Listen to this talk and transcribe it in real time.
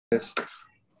Yes.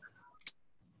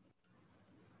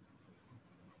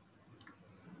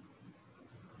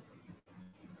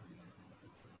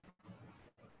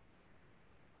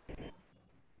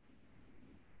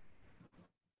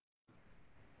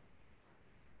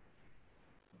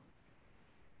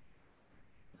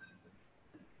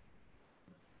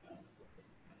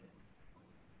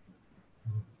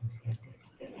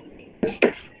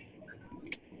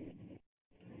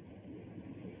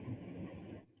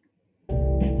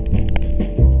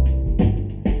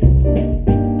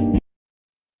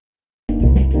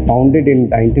 Founded in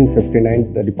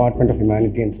 1959, the Department of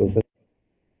Humanity and Social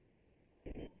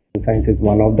Science is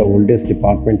one of the oldest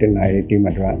departments in IIT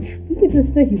Madras. I think it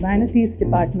is the humanities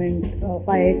department of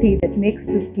IIT that makes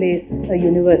this place a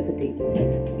university.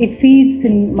 It feeds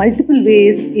in multiple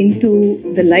ways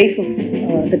into the life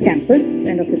of the campus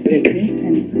and of its residents,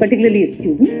 and particularly its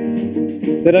students.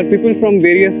 There are people from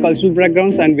various cultural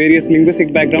backgrounds and various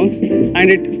linguistic backgrounds, and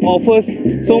it offers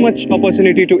so much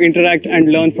opportunity to interact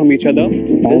and learn from each other.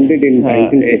 Founded in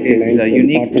 1959, is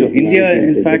unique to India,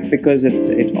 in fact, because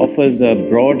it offers a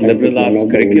broad liberal arts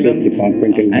curriculum,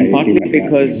 and partly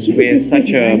because we're such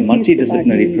a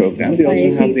multidisciplinary program. We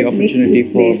also have the opportunity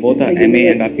for both our MA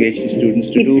and our PhD students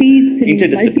to do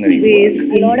interdisciplinary work.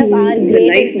 A lot of our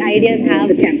greatest ideas have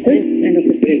the campus and of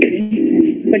its residents,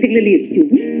 and particularly its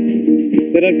students.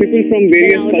 There are people from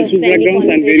various cultural backgrounds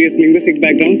and various linguistic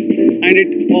backgrounds, and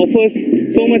it offers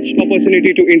so much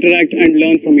opportunity to interact and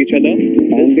learn from each other.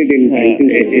 Founded in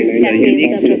 1959,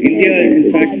 Unique to India,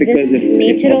 in fact, because it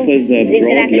offers a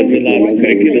broad liberal arts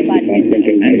curriculum,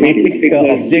 and partly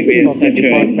because we're such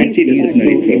a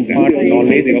multidisciplinary program. We also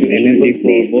have the opportunity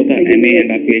for both our MA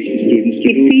and our PhD students to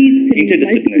do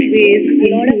interdisciplinary work. A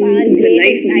lot of our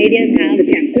greatest ideas have the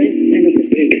campus and of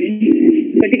its residents,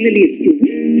 and particularly its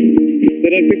students.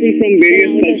 There are people from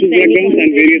various cultural backgrounds and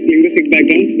various linguistic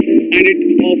backgrounds, and it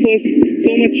offers so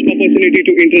much opportunity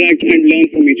to interact and learn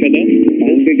from each other.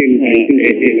 Founded in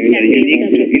 1959, Unique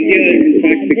to India, in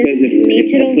fact, because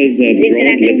it offers a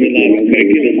broad liberal arts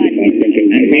curriculum,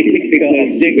 and partly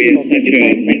because we're such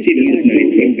a multidisciplinary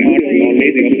program. We also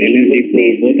have the opportunity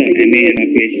for both our MA and our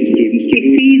PhD students to do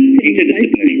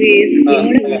interdisciplinary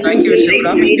work. Thank you,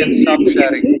 Shivram. You can stop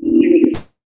sharing.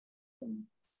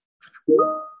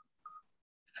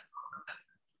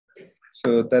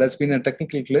 So there has been a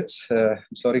technical glitch.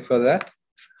 I'm sorry for that.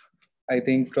 I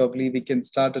think probably we can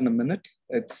start in a minute.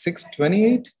 It's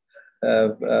 6:28.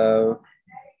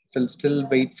 We'll still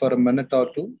wait for a minute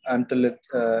or two until it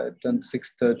turns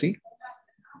 6:30.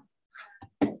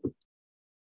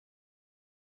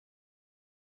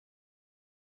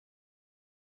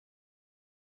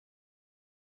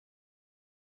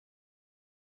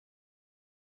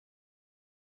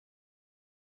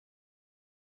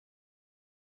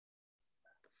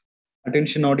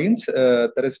 Attention audience,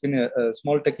 there has been a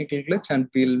small technical glitch and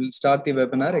we'll start the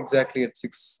webinar exactly at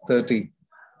 6:30.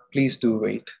 Please do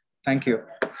wait. Thank you.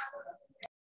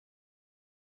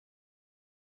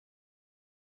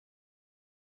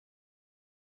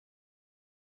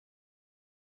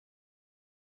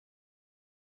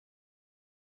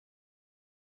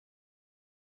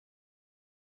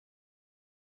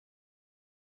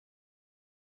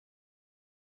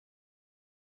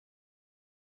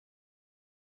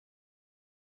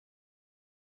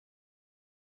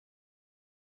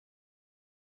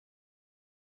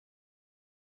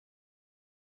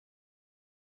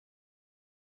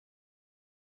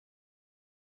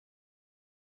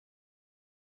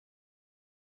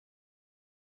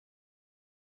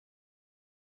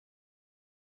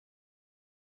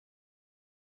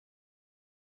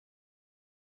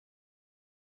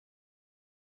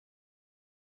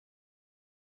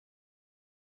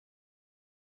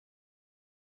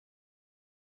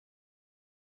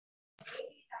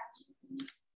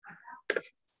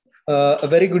 A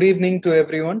very good evening to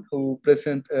everyone who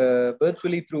present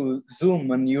virtually through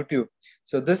Zoom and YouTube.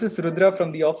 So this is Rudra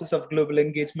from the Office of Global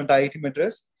Engagement, IIT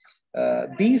Madras.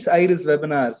 These IRIS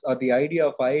webinars are the idea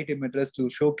of IIT Madras to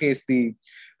showcase the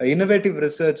innovative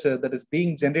research that is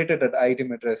being generated at IIT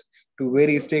Madras to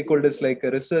various stakeholders like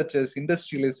researchers,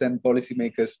 industrialists, and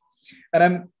policymakers.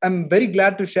 And I'm very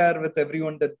glad to share with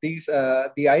everyone that these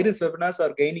the IRIS webinars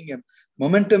are gaining a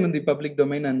momentum in the public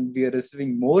domain, and we are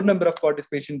receiving more number of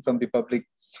participation from the public.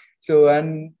 So,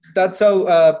 and that's how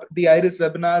the IRIS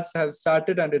webinars have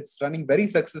started, and it's running very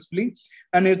successfully.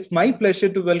 And it's my pleasure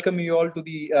to welcome you all to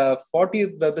the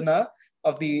 40th webinar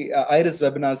of the IRIS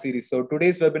webinar series. So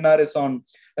today's webinar is on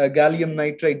gallium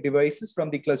nitride devices from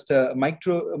the cluster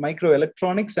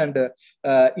microelectronics and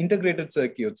integrated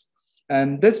circuits.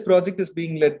 And this project is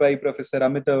being led by Professor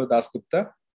Amitav Dasgupta.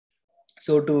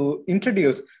 So to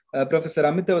introduce Professor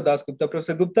Amitava Das Gupta.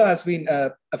 Professor Gupta has been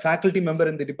a faculty member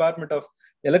in the Department of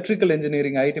Electrical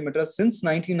Engineering, IIT Madras, since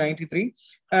 1993,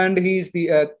 and he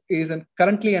is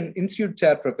currently an institute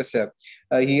chair professor.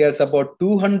 He has about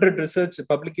 200 research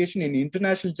publications in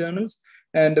international journals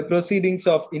and proceedings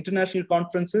of international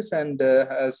conferences, and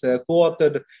has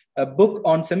co-authored a book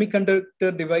on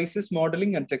semiconductor devices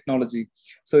modeling and technology.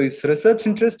 So his research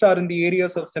interests are in the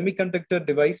areas of semiconductor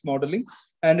device modeling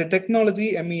and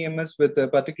technology, MEMS, with a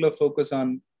particular focus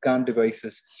on GaN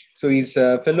devices. So he's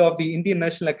a fellow of the Indian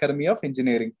National Academy of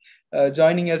Engineering.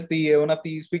 Joining as one of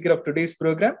the speaker of today's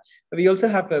program, we also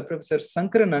have Professor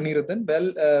Sankaran Anirudhan.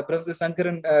 Well, Professor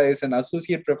Sankaran is an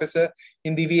associate professor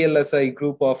in the VLSI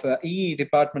group of EE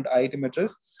department, IIT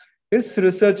Madras. His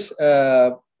research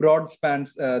broad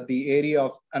spans the area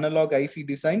of analog IC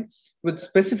design with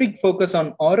specific focus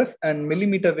on RF and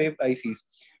millimeter wave ICs.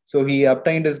 So he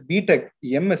obtained his BTech,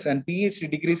 MS, and PhD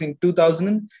degrees in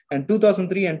 2000 and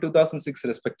 2003 and 2006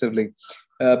 respectively.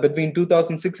 Between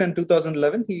 2006 and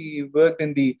 2011, he worked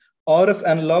in the RF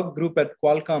analog group at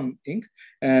Qualcomm Inc.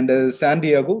 and San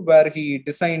Diego, where he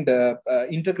designed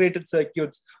integrated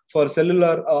circuits for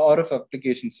cellular RF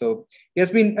applications. So he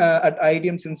has been at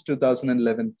IDM since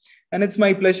 2011. And it's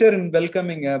my pleasure in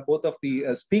welcoming both of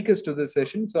the speakers to this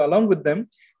session. So along with them,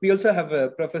 we also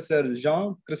have Professor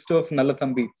Jean-Christophe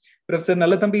Nalathambi. Professor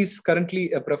Nalathambi is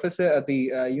currently a professor at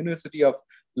the University of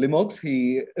Limoges.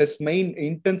 His main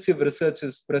intensive research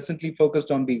is presently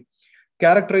focused on the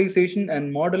characterization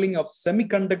and modeling of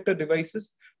semiconductor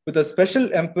devices with a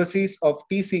special emphasis of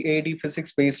TCAD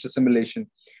physics-based simulation.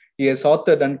 He has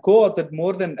authored and co-authored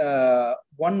more than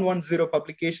 110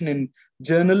 publication in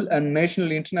journal and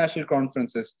national international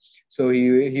conferences. So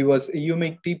he was a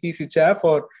UMIC TPC chair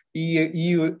for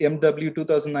EUMW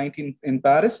 2019 in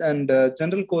Paris and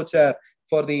general co-chair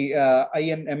for the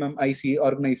INMMIC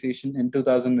organization in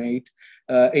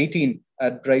 2018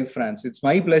 at Drive, France. It's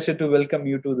my pleasure to welcome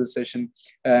you to this session.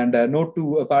 And note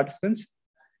to participants,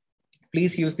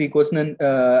 please use the question and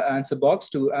answer box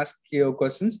to ask your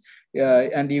questions.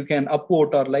 And you can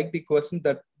upvote or like the question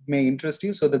that may interest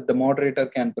you so that the moderator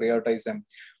can prioritize them.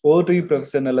 Over to you,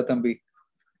 Professor Nalathambi.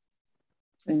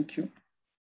 Thank you.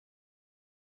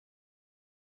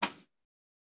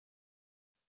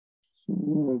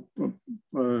 So,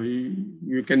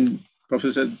 you can,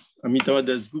 Professor Amitava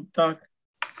Das Gupta,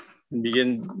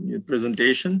 begin your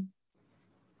presentation.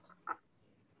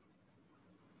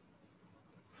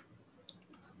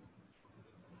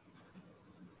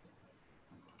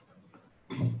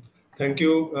 Thank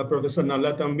you, Professor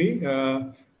Nalathambi.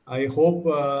 I hope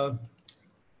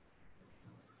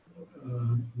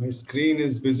my screen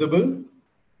is visible.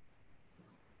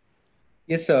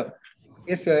 Yes, sir.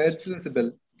 Yes, sir, it's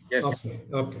visible. Yes.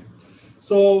 Okay.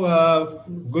 So,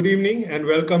 good evening and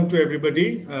welcome to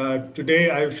everybody.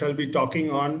 Today, I shall be talking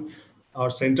on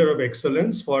our Center of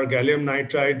Excellence for Gallium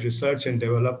Nitride Research and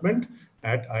Development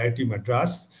at IIT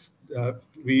Madras.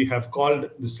 We have called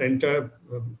the center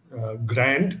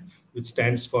GRAND, which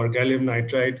stands for Gallium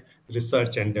Nitride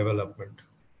Research and Development.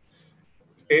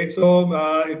 Okay, so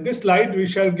in this slide, we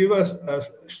shall give us a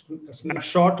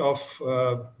snapshot of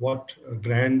what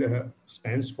GRAND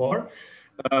stands for.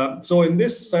 So in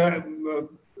this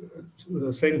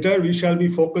center, we shall be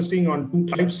focusing on two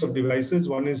types of devices.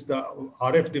 One is the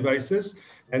RF devices,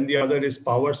 and the other is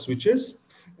power switches.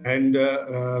 And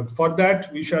for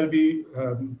that, we shall be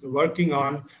working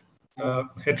on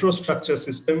heterostructure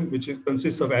system, which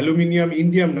consists of aluminum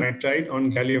indium nitride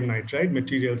on gallium nitride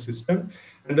material system.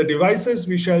 And the devices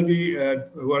we shall be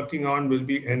working on will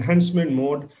be enhancement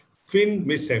mode fin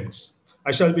MISEMs.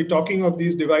 I shall be talking of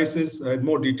these devices in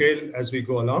more detail as we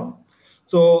go along.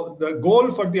 So the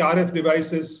goal for the RF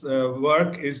devices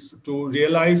work is to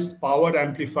realize power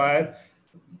amplifier,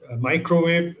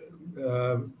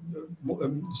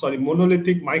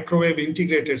 monolithic microwave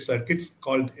integrated circuits,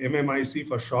 called MMIC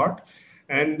for short.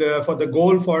 And for the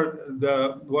goal for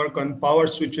the work on power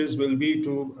switches will be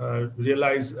to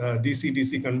realize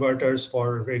DC-DC converters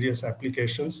for various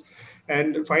applications.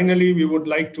 And finally, we would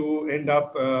like to end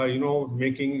up,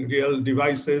 making real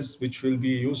devices which will be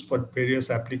used for various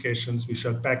applications. We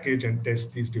shall package and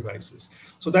test these devices.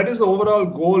 So that is the overall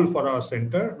goal for our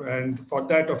center. And for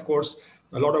that, of course,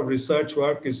 a lot of research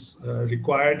work is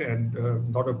required and a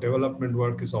lot of development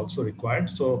work is also required.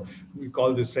 So we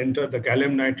call this center the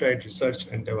Gallium Nitride Research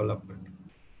and Development.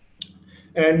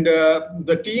 And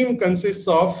the team consists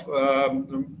of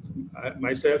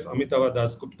myself, Amitava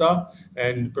Das Gupta,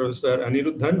 and Professor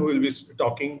Anirudhan, who will be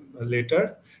talking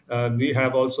later. We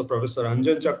have also Professor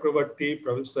Anjan Chakravarti,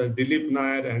 Professor Dilip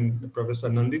Nair, and Professor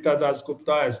Nandita Das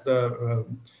Gupta as the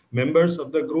members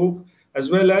of the group. as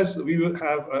well as we will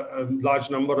have a large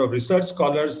number of research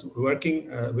scholars working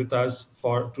with us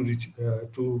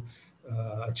to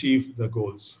achieve the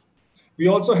goals. We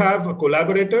also have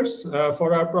collaborators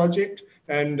for our project,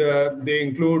 and they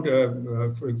include,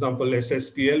 for example,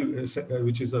 SSPL,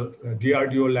 which is a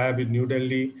DRDO lab in New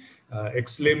Delhi,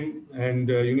 XLIM, and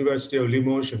University of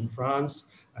Limoges in France.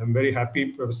 I'm very happy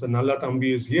Professor Nalla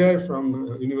Thambi is here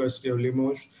from University of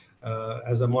Limoges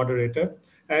as a moderator.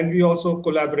 And we also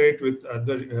collaborate with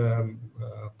other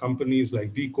companies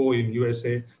like Vico in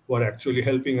USA, who are actually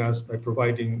helping us by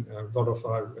providing a lot of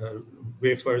our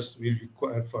wafers we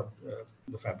require for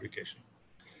the fabrication.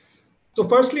 So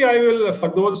firstly, I will, for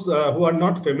those who are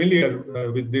not familiar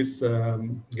with this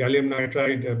gallium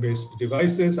nitride based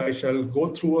devices, I shall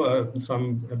go through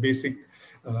some basic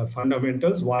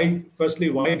fundamentals. Firstly,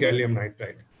 why gallium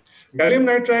nitride? Gallium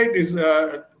nitride is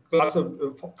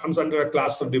comes under a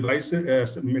class of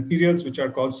devices, materials which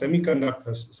are called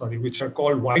semiconductors, which are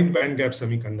called wide bandgap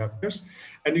semiconductors.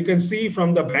 And you can see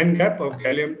from the band gap of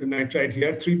gallium nitride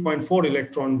here, 3.4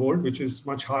 electron volt, which is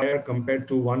much higher compared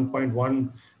to 1.1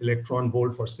 electron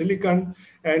volt for silicon.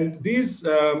 And these,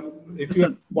 I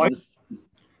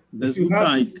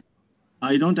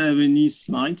don't have any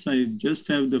slides. I just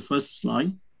have the first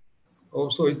slide. Oh,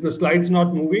 so is the slides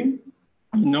not moving?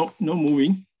 No, no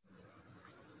moving.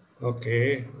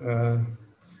 Okay,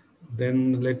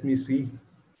 then let me see.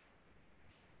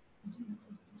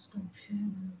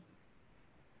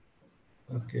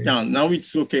 Okay. Yeah, now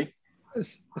it's okay.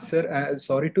 Sir,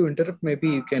 sorry to interrupt. Maybe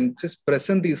you can just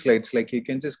present these slides. Like you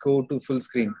can just go to full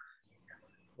screen.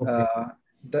 Okay.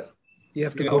 You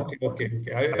have to go. Okay.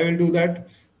 I will do that.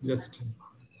 Just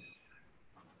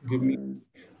give me.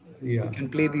 Yeah. You can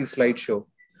play the slideshow.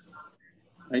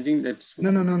 I think that's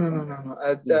no.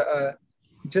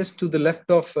 Just to the left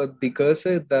of the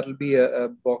cursor, there will be a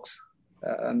box.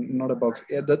 Not a box.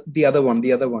 The other one.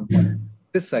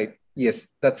 This side. Yes,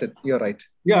 that's it. You're right.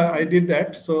 Yeah, I did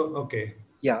that. So okay.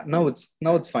 Yeah, now it's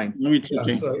fine. No, it's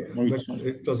okay.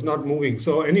 It was not moving.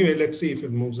 So anyway, let's see if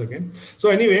it moves again. So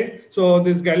anyway, so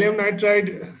this gallium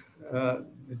nitride.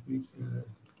 Let me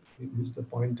use the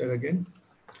pointer again.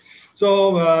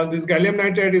 So this gallium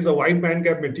nitride is a wide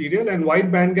bandgap material, and wide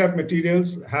bandgap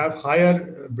materials have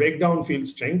higher breakdown field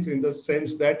strength in the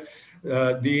sense that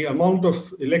the amount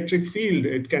of electric field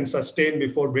it can sustain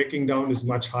before breaking down is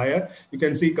much higher. You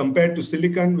can see compared to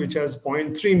silicon, which has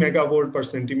 0.3 megavolt per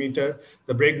centimeter,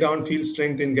 the breakdown field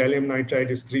strength in gallium nitride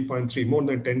is 3.3, more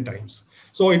than 10 times.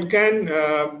 So it can,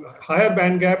 higher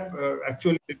bandgap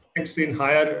actually reflects in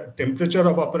higher temperature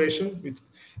of operation,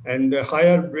 and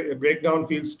higher breakdown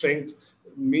field strength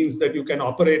means that you can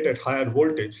operate at higher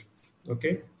voltage,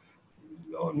 okay?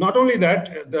 Not only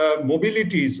that, the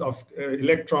mobilities of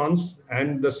electrons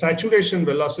and the saturation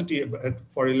velocity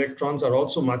for electrons are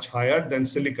also much higher than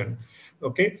silicon,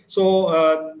 okay?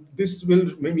 So this will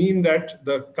mean that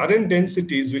the current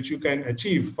densities which you can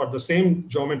achieve for the same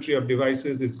geometry of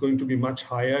devices is going to be much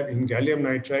higher in gallium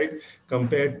nitride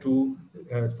compared to,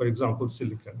 for example,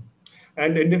 silicon.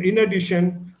 And in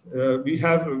addition, we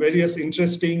have various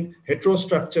interesting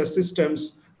heterostructure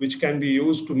systems which can be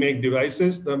used to make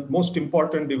devices. The most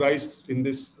important device in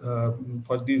this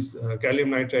for these gallium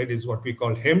nitride is what we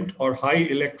call HEMT, or high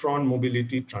electron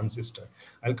mobility transistor.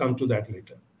 I'll come to that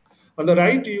later. On the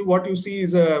right, what you see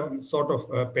is a sort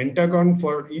of a pentagon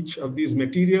for each of these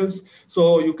materials.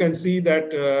 So you can see that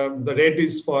the red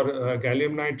is for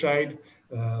gallium nitride,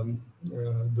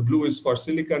 the blue is for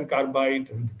silicon carbide,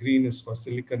 and the green is for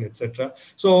silicon, etc.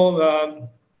 So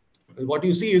what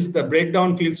you see is the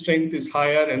breakdown field strength is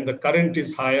higher and the current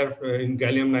is higher in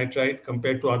gallium nitride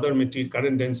compared to other material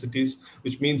current densities,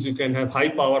 which means you can have high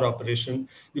power operation.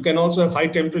 You can also have high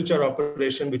temperature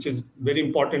operation, which is very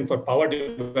important for power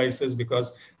devices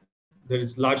because there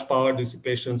is large power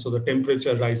dissipation, so the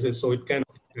temperature rises, so it can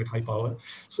operate at high power.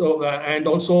 So and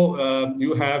also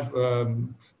you have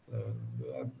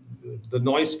the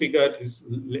noise figure is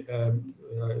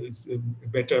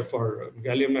better for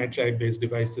gallium nitride based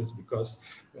devices because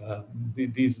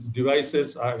these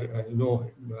devices are,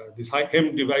 these high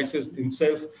HEMT devices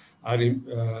themselves are,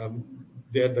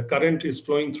 the current is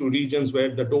flowing through regions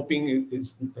where the doping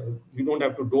is, you don't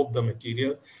have to dope the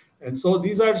material. And so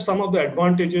these are some of the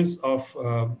advantages of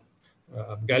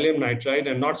gallium nitride,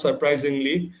 and not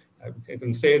surprisingly, I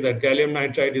can say that gallium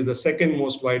nitride is the second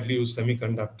most widely used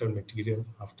semiconductor material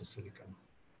after silicon.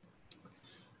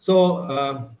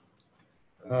 So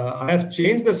I have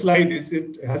changed the slide.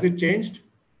 Has it changed?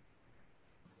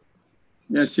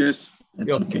 Yes. That's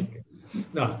okay.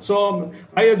 No. So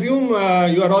I assume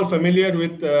you are all familiar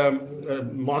with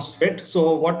MOSFET.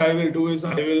 So what I will do is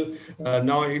I will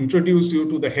now introduce you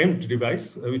to the HEMT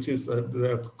device, which is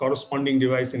the corresponding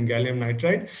device in gallium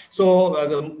nitride. So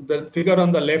the figure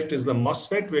on the left is the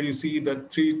MOSFET, where you see the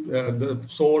the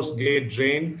source, gate,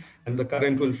 drain, and the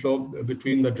current will flow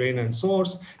between the drain and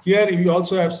source. Here you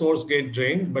also have source, gate,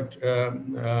 drain,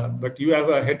 but you have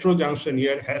a heterojunction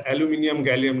here, aluminum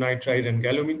gallium nitride and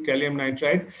gallium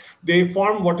nitride. They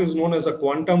form what is known as a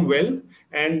quantum well,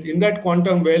 and in that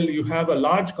quantum well you have a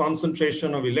large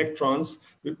concentration of electrons,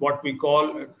 with what we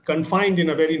call confined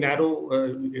in a very narrow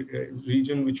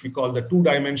region, which we call the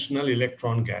two-dimensional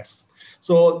electron gas.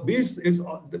 So this is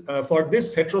for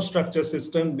this heterostructure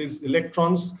system, these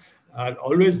electrons are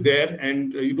always there,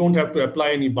 and you don't have to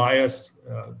apply any bias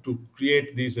to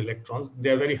create these electrons. They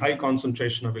are very high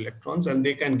concentration of electrons, and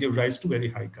they can give rise to very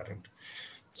high current.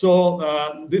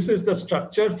 So this is the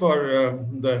structure for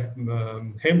the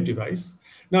HEMT device.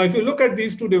 Now, if you look at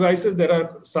these two devices, there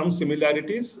are some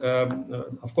similarities.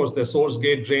 Of course, the source,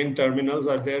 gate, drain terminals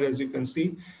are there, as you can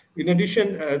see. In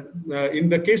addition, in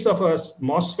the case of a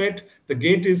MOSFET, the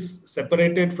gate is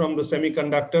separated from the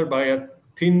semiconductor by a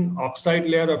thin oxide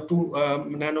layer of 2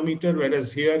 nanometer,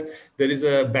 whereas here there is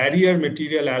a barrier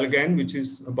material algan, which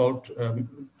is about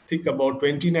thick about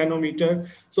 20 nanometer.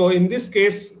 So in this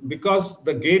case, because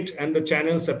the gate and the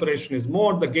channel separation is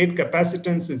more, the gate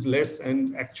capacitance is less,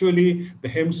 and actually the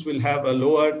HEMTs will have a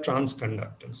lower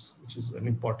transconductance, which is an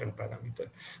important parameter.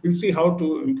 We'll see how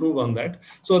to improve on that.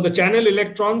 So the channel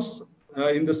electrons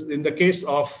in the case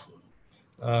of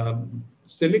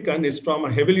silicon is from a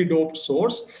heavily doped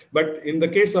source, but in the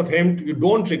case of HEMT, you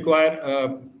don't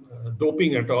require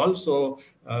doping at all. So,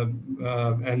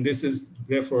 and this is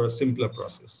therefore a simpler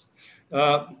process.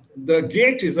 The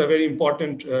gate is a very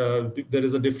important, there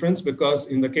is a difference, because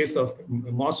in the case of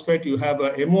MOSFET, you have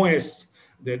a MOS,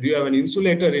 you have an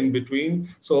insulator in between.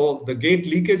 So the gate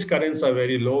leakage currents are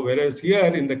very low, whereas here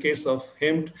in the case of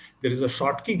HEMT, there is a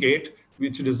Schottky gate,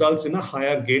 which results in a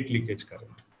higher gate leakage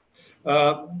current.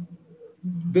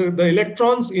 The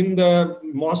electrons in the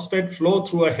MOSFET flow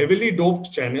through a heavily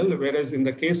doped channel, whereas in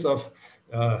the case of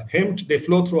HEMT, they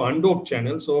flow through undoped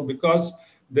channel. So because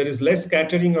there is less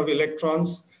scattering of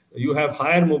electrons, you have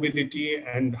higher mobility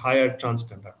and higher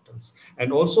transconductance.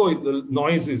 And also the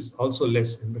noise is also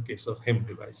less in the case of HEMT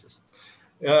devices.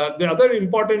 The other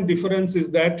important difference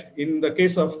is that in the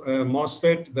case of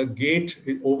MOSFET, the gate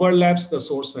overlaps the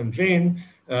source and drain.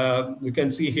 You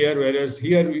can see here, whereas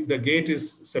here the gate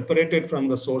is separated from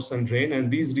the source and drain,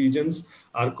 and these regions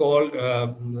are called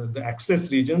the access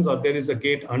regions, or there is a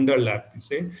gate underlap, we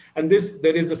say. And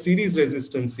there is a series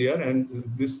resistance here, and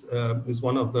this is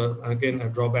one of the, again, a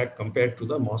drawback compared to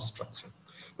the MOS structure.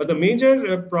 But the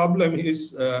major problem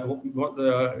is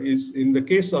in the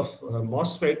case of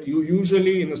MOSFET, you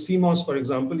usually in a CMOS, for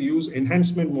example, use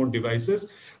enhancement mode devices.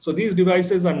 So these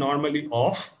devices are normally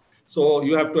off. So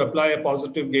you have to apply a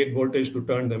positive gate voltage to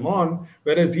turn them on.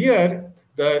 Whereas here,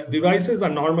 the devices are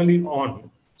normally on.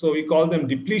 So we call them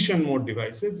depletion mode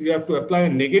devices. You have to apply a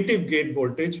negative gate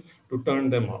voltage to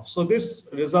turn them off. So this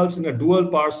results in a dual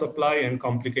power supply and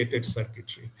complicated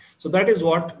circuitry. So that is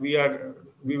what we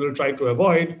will try to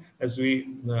avoid as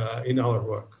we in our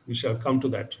work. We shall come to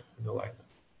that in a while.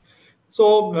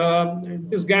 So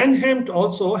this GaN HEMT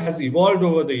also has evolved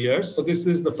over the years. So this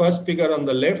is the first figure on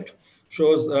the left,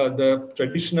 shows the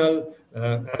traditional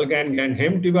AlGaN GaN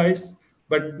HEMT device.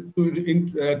 But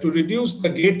to reduce the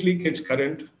gate leakage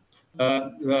current,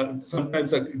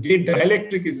 sometimes a gate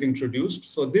dielectric is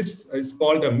introduced. So this is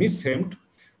called a mis-HEMT.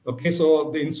 Okay,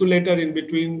 so the insulator in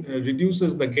between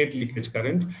reduces the gate leakage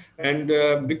current.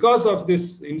 And because of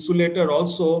this insulator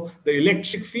also, the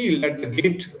electric field at the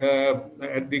gate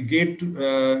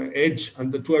edge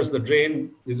and towards the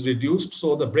drain is reduced.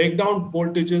 So the breakdown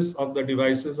voltages of the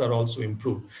devices are also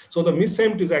improved. So the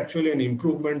mis-HEMT is actually an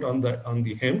improvement on the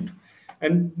HEMT.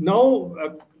 And now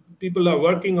people are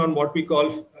working on what we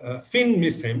call fin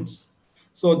mis-HEMTs.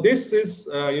 So this is,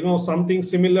 something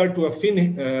similar to a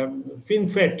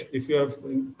FinFET. If you are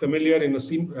familiar in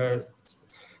the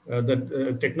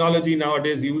technology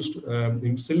nowadays used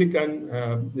in silicon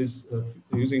is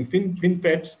using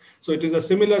FinFETs. So it is a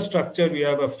similar structure. We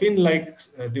have a fin-like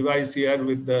device here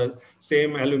with the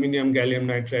same aluminum gallium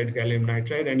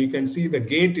nitride, and you can see the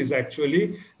gate is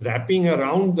actually wrapping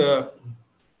around the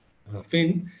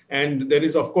fin, and there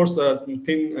is of course a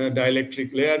thin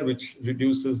dielectric layer which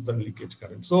reduces the leakage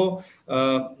current. So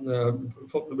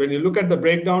when you look at the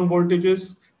breakdown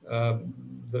voltages,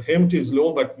 the HEMT is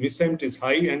low but mis-HEMT is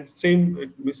high, and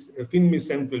same fin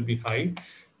mis-HEMT will be high.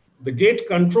 The gate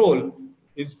control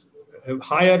is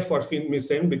higher for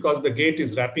fin-misem because the gate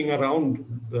is wrapping around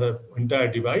the entire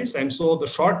device, and so the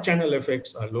short channel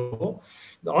effects are low.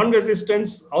 The on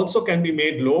resistance also can be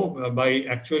made low by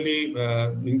actually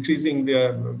increasing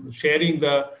sharing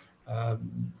the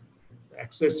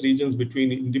access regions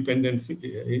between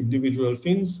individual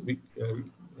fins.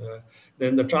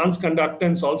 Then the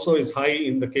transconductance also is high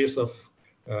in the case of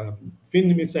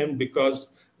fin-misem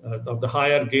because of the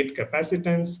higher gate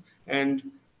capacitance. And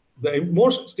the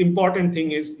most important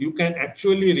thing is you can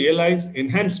actually realize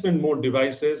enhancement mode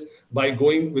devices by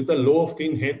going with a low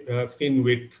fin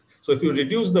width. So if you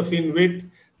reduce the fin width,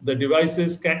 the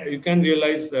devices you can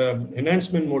realize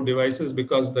enhancement mode devices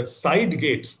because the side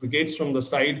gates, the gates from the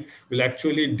side, will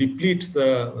actually deplete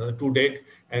the 2-deck,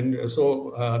 and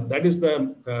so that is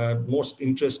the most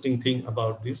interesting thing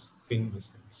about these fin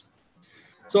misems.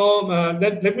 So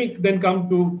let me then come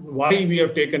to why we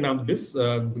have taken up this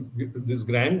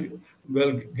grant.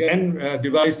 Well, GAN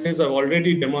devices have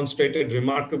already demonstrated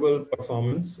remarkable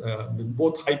performance with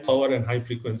both high power and high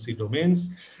frequency domains.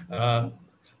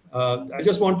 I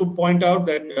just want to point out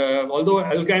that although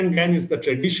AlGaN-GaN is the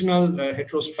traditional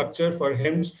heterostructure for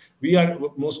HEMS, we are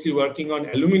mostly working on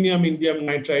aluminum indium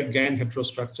nitride GaN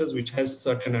heterostructures, which has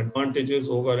certain advantages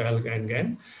over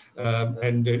AlGaN-GaN.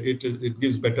 And it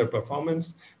gives better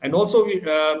performance. And also,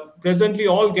 presently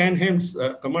all GaN HEMS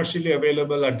commercially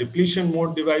available are depletion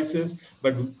mode devices,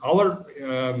 but our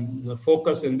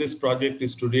focus in this project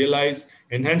is to realize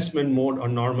enhancement mode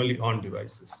on normally on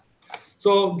devices.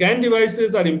 So GaN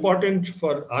devices are important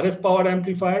for RF power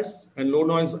amplifiers and low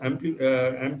noise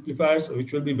amplifiers,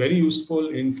 which will be very useful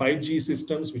in 5G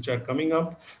systems, which are coming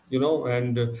up,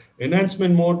 and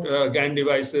enhancement mode GaN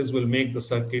devices will make the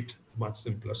circuit much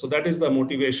simpler. So that is the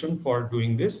motivation for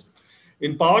doing this.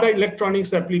 In power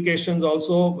electronics applications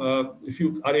also, if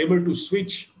you are able to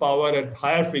switch power at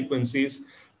higher frequencies,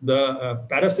 the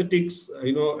parasitics,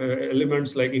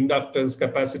 elements like inductors,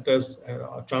 capacitors,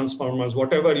 transformers,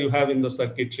 whatever you have in the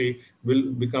circuitry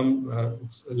will become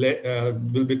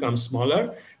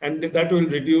smaller, and that will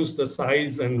reduce the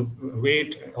size and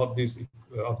weight of this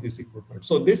equipment.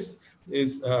 So this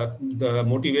is the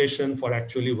motivation for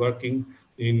actually working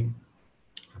in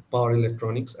power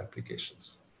electronics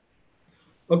applications.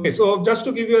 Okay, so just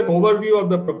to give you an overview of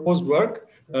the proposed work,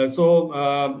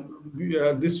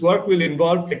 this work will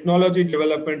involve technology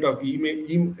development of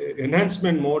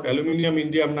enhancement mode, aluminum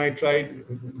indium nitride,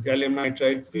 gallium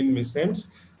nitride, fin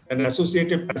misems, and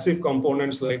associated passive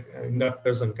components like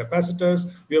inductors and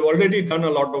capacitors. We have already done a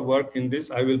lot of work in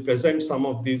this. I will present some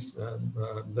of these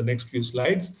the next few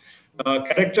slides.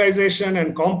 Characterization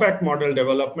and compact model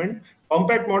development.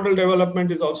 Compact model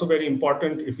development is also very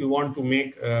important if you want to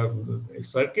make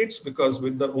circuits, because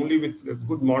only with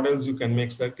good models you can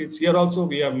make circuits. Here also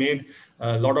we have made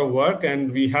a lot of work, and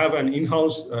we have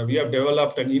we have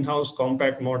developed an in-house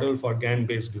compact model for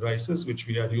GaN-based devices, which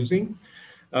we are using.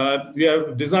 We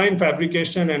have design,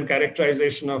 fabrication, and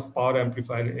characterization of power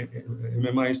amplifier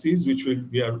MMICs, which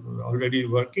we are already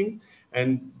working,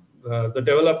 and the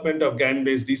development of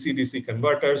GaN-based DC-DC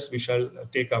converters, we shall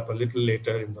take up a little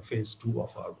later in the phase 2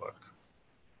 of our work.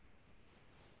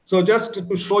 So just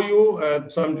to show you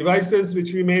some devices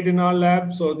which we made in our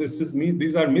lab. So these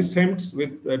are MISHEMs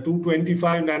with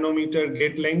 225 nanometer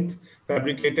gate length,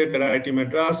 fabricated at IIT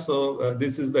Madras. So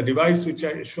this is the device which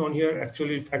I shown here,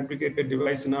 actually fabricated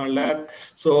device in our lab.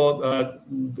 So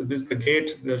this is the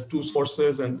gate, there are two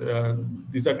sources, and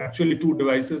these are actually two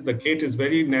devices. The gate is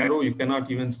very narrow, you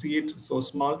cannot even see it, so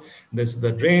small. This is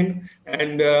the drain,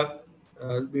 and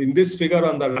in this figure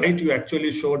on the right, you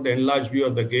actually showed the enlarged view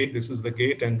of the gate. This is the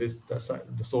gate, and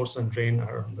the source and drain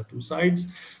are on the two sides.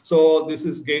 So this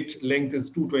is gate length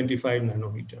is 225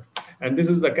 nanometer. And this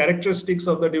is the characteristics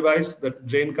of the device, the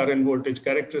drain current voltage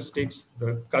characteristics.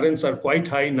 The currents are quite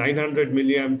high, 900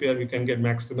 milliampere. We can get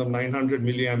maximum 900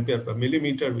 milliampere per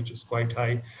millimeter, which is quite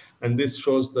high. And this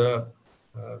shows the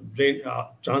drain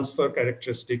transfer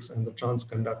characteristics and the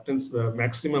transconductance. The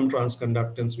maximum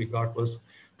transconductance we got was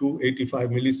 285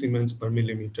 millisiemens per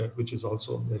millimeter, which is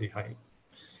also very high.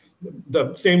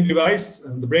 The same device,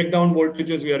 the breakdown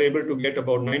voltages, we are able to get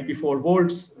about 94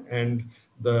 volts, and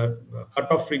the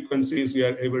cutoff frequencies, we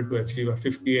are able to achieve a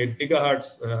 58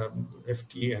 gigahertz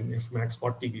FT and Fmax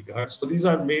 40 gigahertz. So these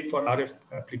are made for RF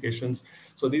applications.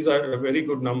 So these are very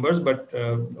good numbers, but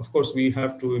of course we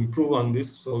have to improve on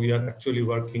this. So we are actually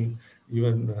working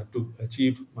even to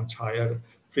achieve much higher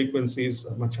frequencies,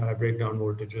 much higher breakdown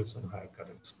voltages and higher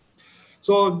currents.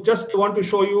 So just want to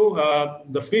show you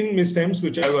the fin misems,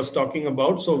 which I was talking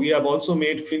about. So we have also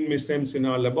made fin misems in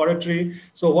our laboratory.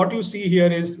 So what you see here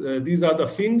is these are the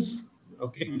fins,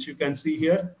 okay, which you can see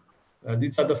here.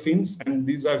 These are the fins, and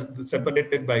these are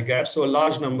separated by gaps, so a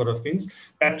large number of fins.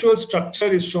 The actual structure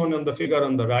is shown on the figure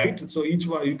on the right. So each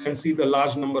one, you can see the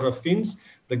large number of fins.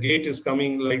 The gate is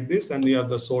coming like this, and you have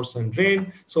the source and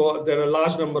drain. So there are a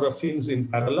large number of fins in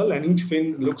parallel, and each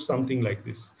fin looks something like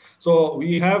this. So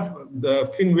we have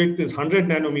the fin width is 100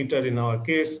 nanometer in our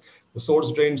case. The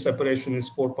source drain separation is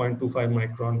 4.25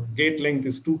 micron. Gate length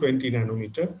is 220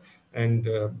 nanometer, and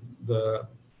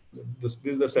this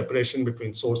is the separation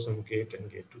between source and gate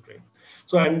to drain.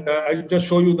 So, and I'll just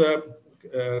show you the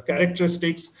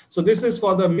characteristics. So this is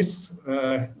for the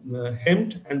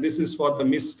hemmed, and this is for the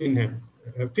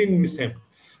fin hemmed.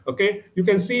 Okay, you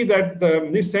can see that the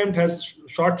hemmed has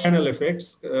short channel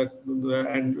effects,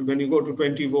 and when you go to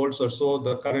 20 volts or so,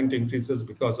 the current increases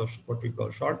because of what we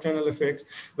call short channel effects.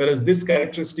 Whereas this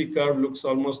characteristic curve looks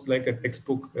almost like a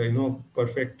textbook,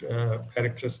 perfect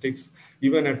characteristics.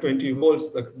 Even at 20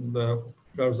 volts, the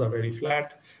curves are very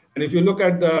flat. And if you look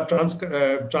at the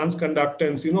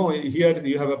transconductance, here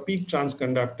you have a peak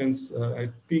transconductance.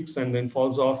 It peaks and then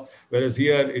falls off, whereas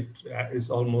here it is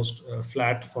almost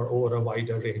flat for over a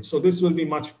wider range. So this will be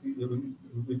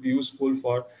useful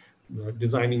for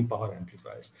designing power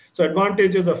amplifiers. So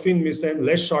advantages of fin miscent: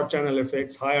 less short channel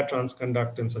effects, higher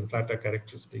transconductance and flatter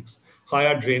characteristics,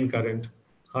 higher drain current,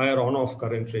 higher on-off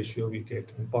current ratio we get,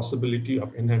 and possibility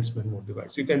of enhancement mode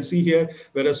device. You can see here,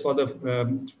 whereas for the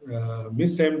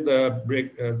miscent,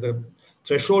 the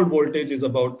threshold voltage is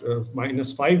about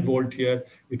minus 5 volt here.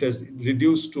 It has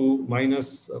reduced to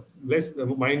minus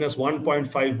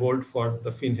 1.5 volt for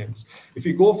the fin hems. If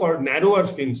you go for narrower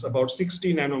fins, about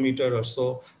 60 nanometer or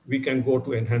so, we can go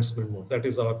to enhancement mode. That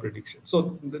is our prediction.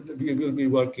 So we will be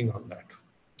working on that.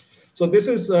 So this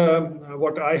is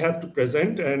what I have to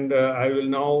present, and I will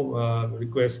now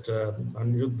request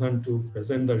Aniruddhan to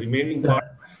present the remaining part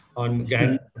on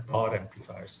GaN power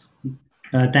amplifiers.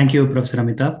 Thank you, Professor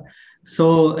Amitabh.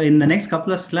 So in the next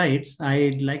couple of slides,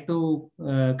 I'd like to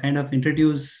kind of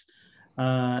introduce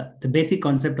the basic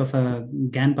concept of a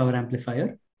GaN power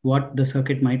amplifier, what the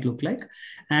circuit might look like,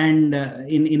 and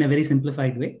in a very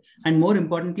simplified way, and more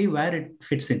importantly, where it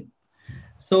fits in.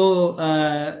 So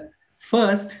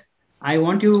first, I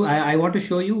want to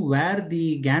show you where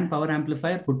the GaN power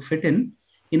amplifier would fit in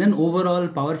an overall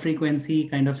power frequency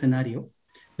kind of scenario,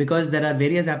 because there are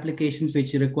various applications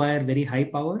which require very high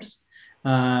powers,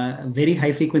 very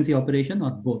high frequency operation, or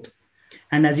both.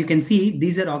 And as you can see,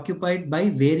 these are occupied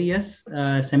by various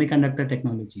semiconductor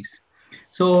technologies.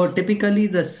 So typically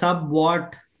the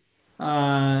sub-watt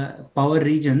power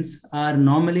regions are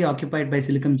normally occupied by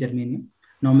silicon germanium,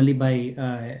 normally by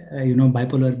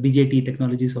bipolar BJT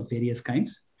technologies of various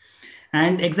kinds.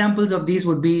 And examples of these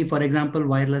would be, for example,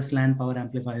 wireless LAN power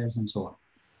amplifiers and so on.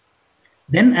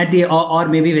 Then at the, or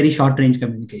maybe very short range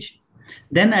communication.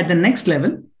 Then at the next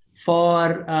level,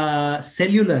 for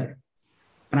cellular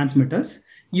transmitters,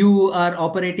 you are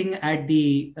operating at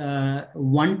the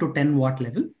 1 to 10 watt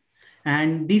level.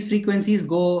 And these frequencies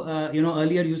go,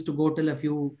 earlier used to go till a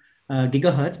few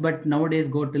gigahertz, but nowadays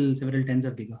go till several tens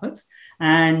of gigahertz.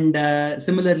 And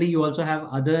similarly, you also have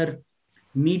other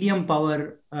medium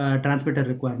power transmitter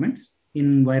requirements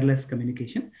in wireless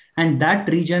communication. And that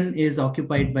region is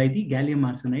occupied by the gallium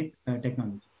arsenide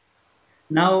technology.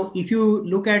 Now, if you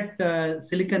look at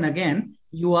silicon again,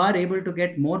 you are able to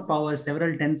get more power,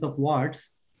 several tens of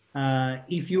watts,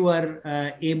 if you are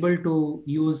able to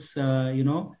use,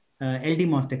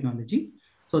 LDMOS technology.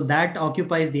 So that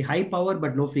occupies the high power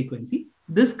but low frequency.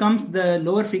 This comes, the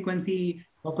lower frequency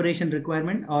operation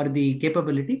requirement or the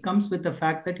capability comes with the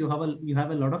fact that you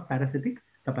have a lot of parasitic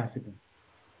capacitance.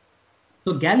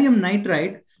 So gallium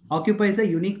nitride occupies a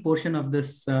unique portion of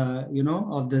this,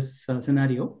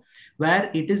 scenario,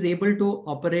 where it is able to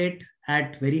operate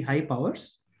at very high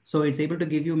powers. So it's able to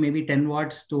give you maybe 10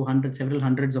 watts to several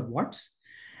hundreds of watts,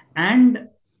 and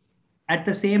at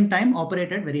the same time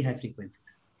operate at very high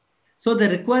frequencies. So the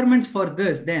requirements for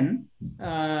this then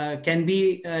can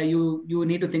be, you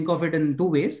need to think of it in two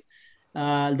ways.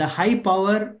 The high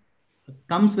power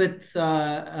comes with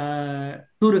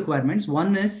two requirements.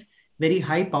 One is very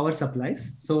high power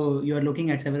supplies. So you are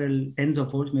looking at several tens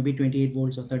of volts, maybe 28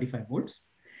 volts or 35 volts.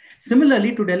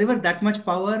 Similarly, to deliver that much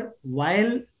power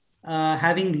while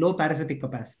having low parasitic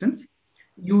capacitance,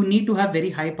 you need to have very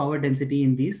high power density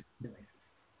in these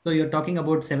devices. So you're talking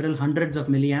about several hundreds of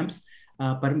milliamps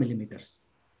per millimeters.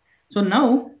 So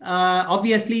now,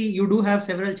 obviously, you do have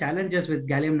several challenges with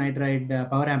gallium nitride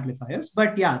power amplifiers,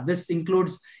 but yeah, this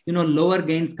includes lower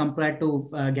gains compared to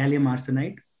gallium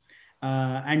arsenide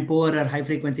and poorer high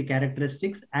frequency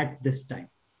characteristics at this time.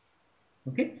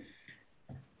 Okay.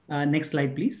 Next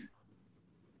slide, please.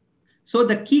 So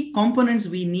the key components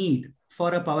we need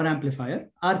for a power amplifier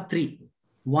are three.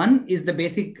 One is the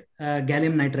basic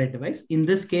gallium nitride device. In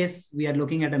this case, we are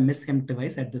looking at a MIS-HEMT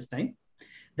device at this time.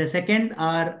 The second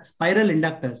are spiral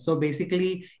inductors. So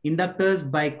basically inductors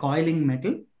by coiling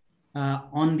metal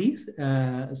on the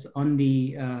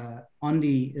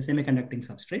semiconducting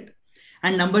substrate.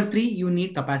 And number three, you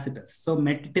need capacitors. So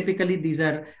typically these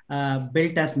are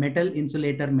built as metal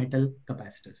insulator metal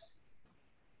capacitors.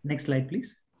 Next slide,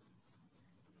 please.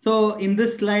 So in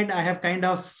this slide, I have kind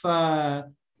of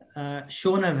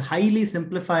shown a highly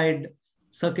simplified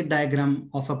circuit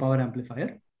diagram of a power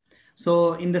amplifier.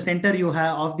 So in the center you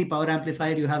have of the power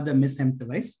amplifier, you have the MIS-HEMT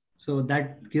device. So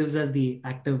that gives us the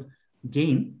active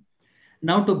gain.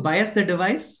 Now to bias the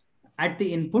device at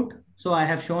the input, so I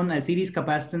have shown a series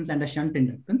capacitance and a shunt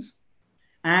inductance.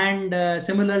 And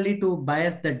similarly to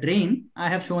bias the drain, I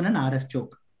have shown an RF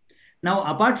choke. Now,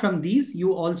 apart from these,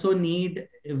 you also need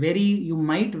you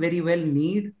might very well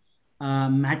need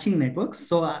matching networks.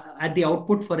 So at the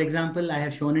output, for example, I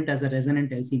have shown it as a resonant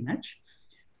LC match,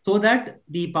 so that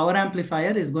the power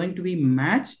amplifier is going to be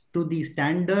matched to the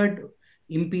standard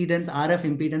impedance, RF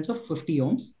impedance of 50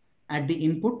 ohms at the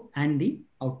input and the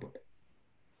output.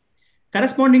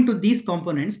 Corresponding to these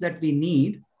components that we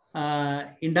need,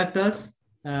 inductors,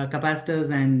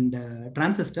 capacitors, and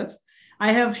transistors,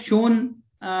 I have shown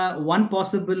one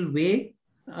possible way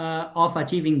of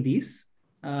achieving these.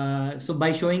 So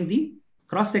by showing the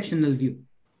cross-sectional view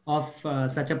of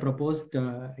such a proposed,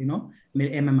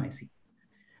 MMIC.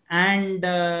 And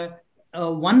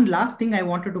one last thing I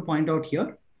wanted to point out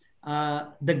here,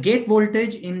 the gate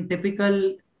voltage in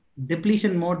typical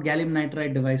depletion mode gallium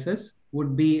nitride devices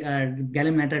would be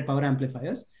gallium nitride power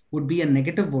amplifiers would be a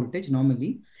negative voltage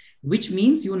normally, which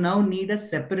means you now need a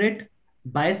separate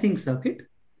biasing circuit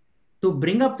to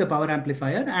bring up the power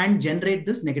amplifier and generate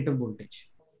this negative voltage.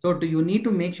 So you need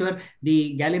to make sure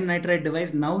the gallium nitride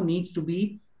device now needs to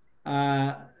be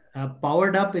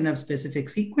powered up in a specific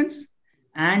sequence.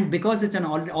 And because it's an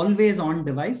always on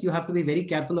device, you have to be very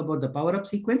careful about the power up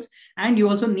sequence. And you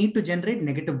also need to generate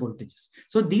negative voltages.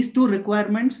 So these two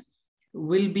requirements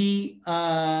will be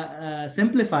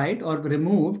simplified or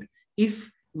removed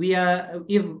if you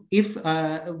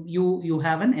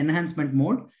have an enhancement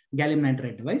mode gallium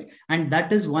nitride device. And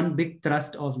that is one big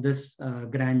thrust of this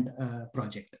grand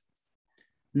project.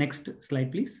 Next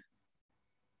slide, please.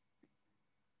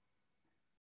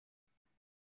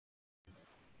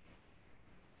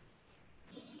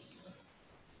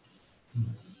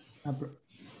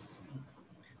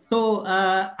 So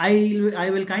I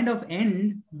will kind of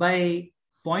end by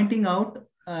pointing out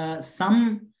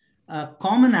some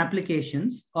common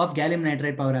applications of gallium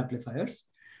nitride power amplifiers.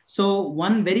 So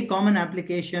one very common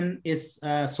application is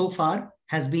so far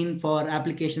has been for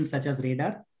applications such as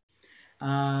radar,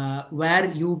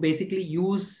 where you basically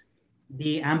use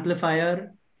the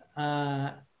amplifier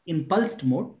in pulsed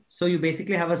mode. So you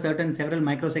basically have several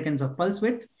microseconds of pulse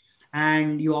width,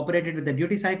 and you operate it with the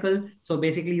duty cycle. So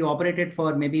basically you operate it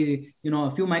for maybe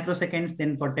a few microseconds,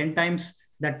 then for 10 times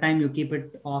that time you keep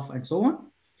it off, and so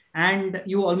on. And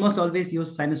you almost always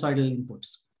use sinusoidal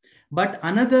inputs. But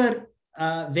another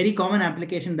very common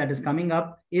application that is coming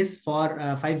up is for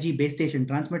 5G base station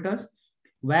transmitters,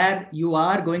 where you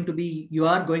are going to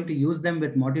use them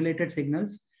with modulated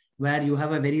signals, where you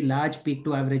have a very large peak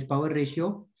to average power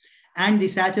ratio, and the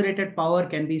saturated power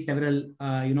can be several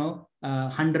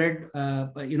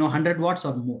 100 watts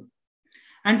or more.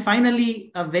 And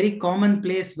finally, a very common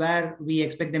place where we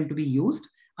expect them to be used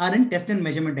are in test and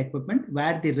measurement equipment,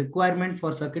 where the requirement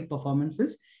for circuit performance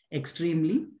is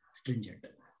extremely stringent.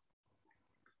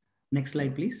 Next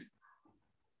slide, please.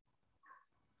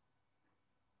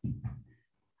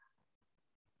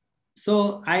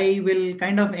 So I will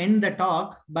kind of end the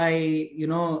talk by,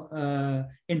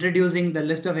 introducing the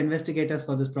list of investigators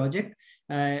for this project.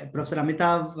 Professor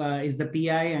Amitav is the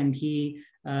PI, and he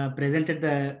presented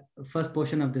the first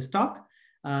portion of this talk.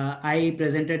 I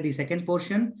presented the second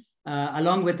portion.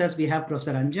 Along with us, we have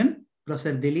Professor Anjan,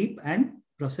 Professor Dilip, and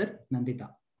Professor Nandita,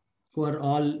 who are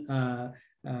all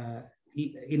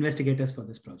investigators for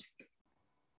this project.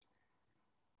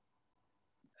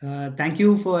 Thank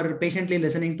you for patiently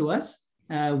listening to us.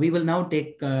 We will now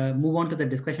move on to the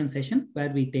discussion session where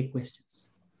we take questions.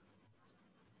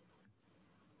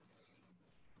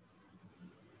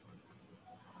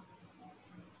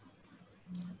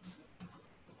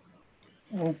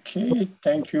 Okay,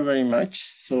 thank you very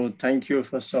much. So thank you,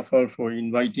 first of all, for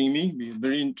inviting me.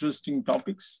 Very interesting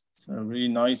topics. It's a very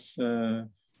nice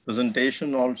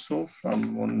presentation also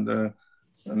from on the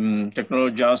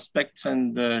technology aspects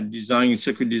and the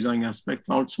circuit design aspect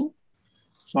also.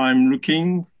 So I'm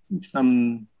looking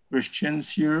some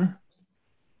questions here.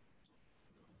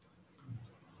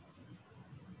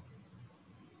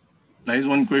 There is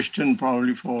one question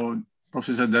probably for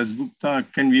Professor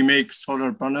Dasgupta. Can we make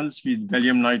solar panels with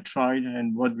gallium nitride,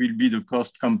 and what will be the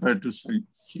cost compared to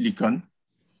silicon?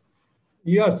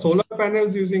 Yeah, solar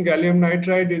panels using gallium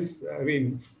nitride is, I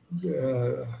mean,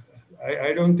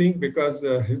 I don't think, because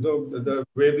the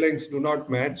wavelengths do not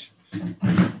match.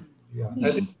 Yeah,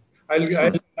 I think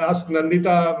I'll ask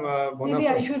Nandita. Maybe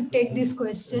I should take this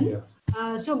question.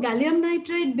 Yeah. So gallium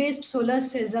nitride based solar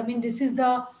cells, I mean, this is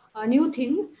the new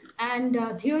things, and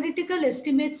theoretical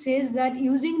estimate says that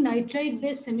using nitride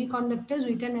based semiconductors,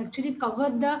 we can actually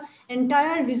cover the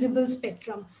entire visible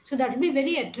spectrum. So that will be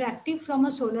very attractive from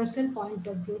a solar cell point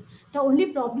of view. The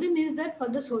only problem is that for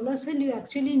the solar cell, you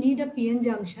actually need a PN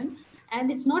junction. And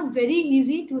it's not very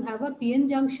easy to have a PN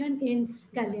junction in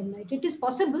gallium nitride. It is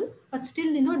possible, but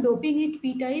still, doping it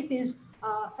P-type is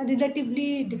a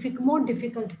relatively more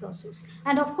difficult process.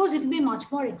 And of course, it will be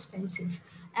much more expensive.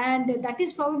 And that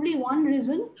is probably one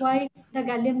reason why the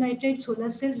gallium nitride solar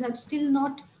cells have still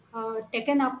not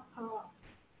taken up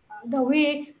the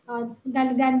way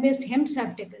GaN-based HEMTs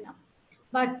have taken up.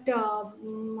 But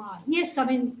yes, I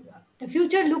mean, the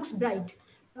future looks bright.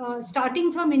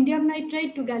 Starting from indium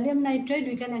nitride to gallium nitride,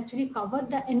 we can actually cover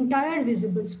the entire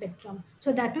visible spectrum.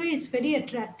 So that way it's very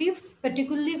attractive,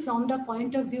 particularly from the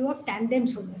point of view of tandem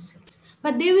solar cells.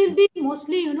 But they will be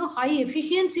mostly, high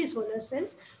efficiency solar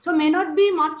cells. So may not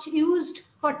be much used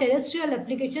for terrestrial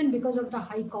application because of the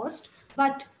high cost,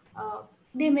 but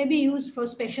they may be used for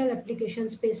special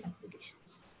applications, space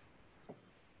applications.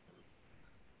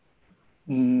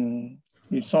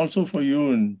 It's also for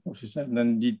you, Professor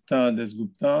Nandita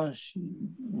Dasgupta.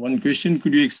 One question,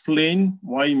 could you explain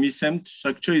why MIS-EMT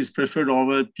structure is preferred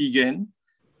over PGAN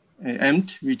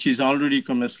EMT, which is already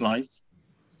commercialized?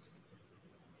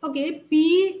 Okay,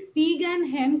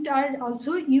 PGAN HEMT are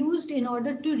also used in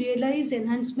order to realize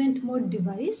enhancement mode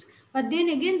device, but then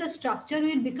again the structure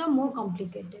will become more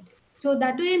complicated. So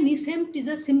that way MIS-EMT is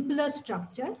a simpler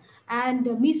structure, and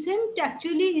MIS-EMT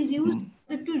actually is used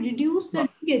to reduce the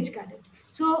leakage current.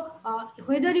 So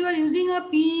whether you are using a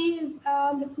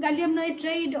gallium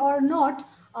nitride or not,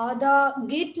 the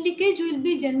gate leakage will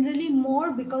be generally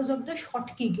more because of the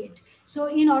Schottky gate. So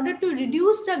in order to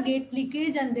reduce the gate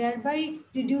leakage and thereby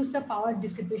reduce the power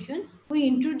dissipation, we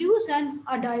introduce a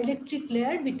dielectric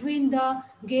layer between the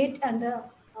gate and the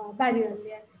barrier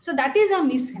layer. So that is a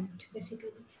MIS-EMT basically.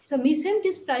 So MIS-EMT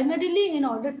is primarily in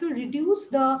order to reduce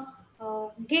the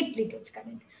gate leakage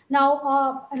current.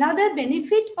 Now, another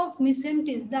benefit of MIS-EMT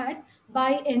is that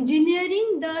by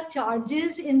engineering the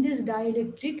charges in this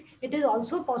dielectric, it is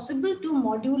also possible to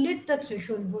modulate the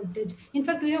threshold voltage. In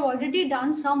fact, we have already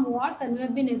done some work and we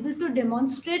have been able to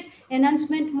demonstrate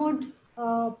enhancement mode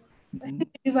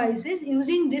devices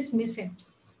using this MIS-EMT.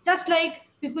 Just like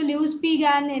people use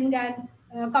PGAN and GAN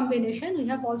combination, we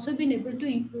have also been able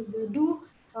to do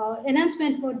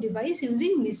enhancement mode device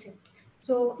using MIS-EMT.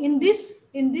 So in this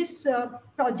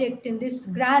project, in this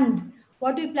grant,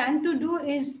 what we plan to do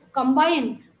is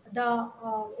combine the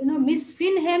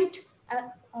MIS-FIN HEMT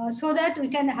so that we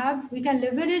can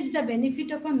leverage the benefit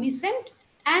of a MIS-EMT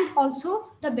and also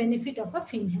the benefit of a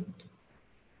FIN HEMT.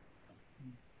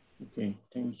 Okay,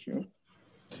 thank you.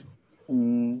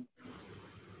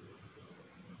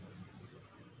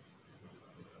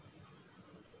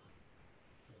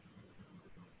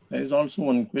 There is also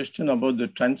one question about the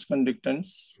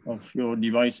transconductance of your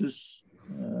devices.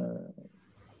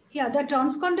 Yeah, the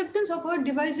transconductance of our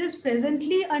devices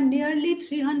presently are nearly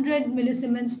 300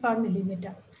 millisiemens per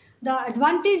millimeter. The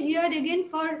advantage here again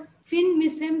for FIN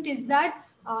MIS-EMT is that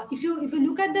if you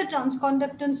look at the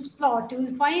transconductance plot, you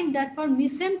will find that for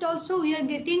MIS-EMT also we are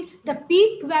getting the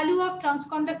peak value of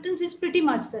transconductance is pretty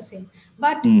much the same.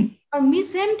 But for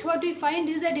MIS-EMT, what we find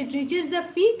is that it reaches the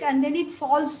peak and then it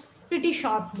falls pretty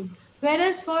sharply.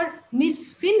 Whereas for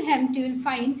MIS-FIN HEMT, you will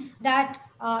find that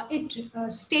it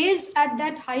stays at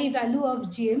that high value of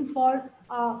GM for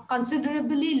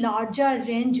considerably larger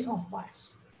range of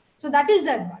bars. So that is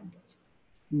the advantage.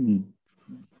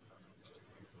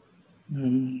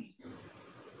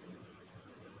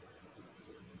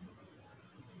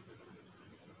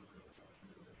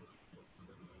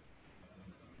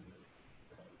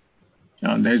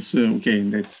 That's okay.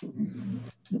 That's a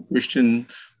question.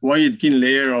 Why a thin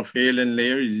layer of ALN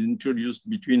layer is introduced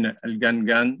between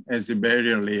ALGAN-GAN as a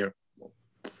barrier layer?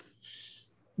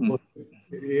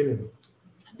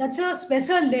 That's a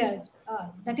spacer layer.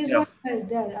 That is what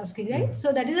they are asking, right?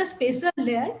 So that is a spacer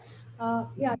layer.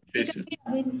 Yeah,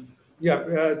 I mean,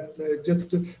 Yeah, just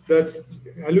the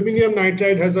aluminum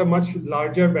nitride has a much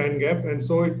larger band gap, and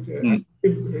so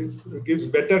it gives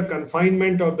better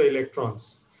confinement of the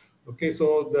electrons. Okay,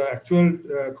 so the actual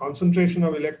concentration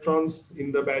of electrons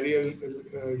in the barrier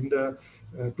in the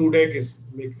 2-deck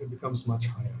becomes much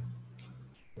higher.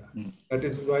 Yeah. That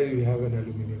is why we have an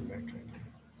aluminum nitride.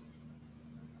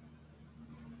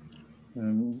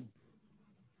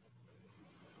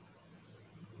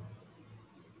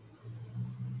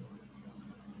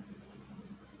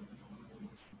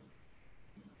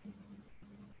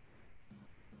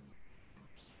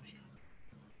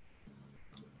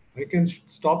 I can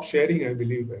stop sharing, I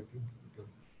believe. I think.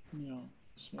 Yeah.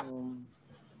 So.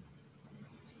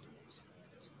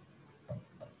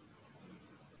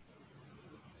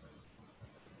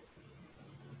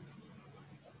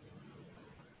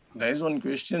 There is one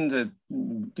question that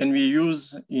can we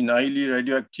use in highly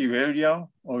radioactive area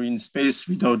or in space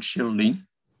without shielding?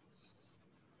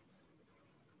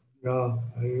 Yeah,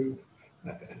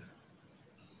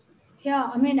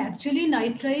 yeah, I mean, actually,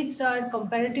 nitrides are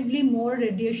comparatively more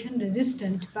radiation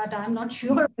resistant, but I'm not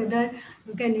sure whether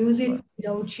you can use it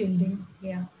without shielding.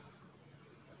 Yeah.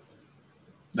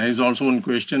 There is also one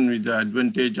question with the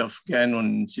advantage of GaN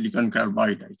on silicon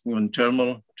carbide, I think on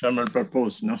thermal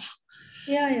purpose, no?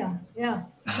 Yeah.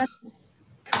 That's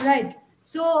right.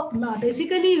 So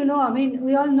basically, you know, I mean,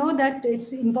 we all know that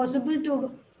it's impossible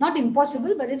to, not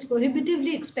impossible, but it's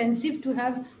prohibitively expensive to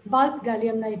have bulk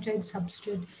gallium nitride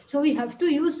substrate. So we have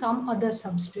to use some other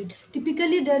substrate.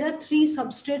 Typically, there are 3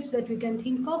 substrates that we can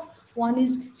think of. One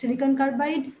is silicon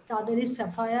carbide, the other is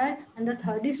sapphire, and the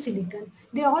third is silicon.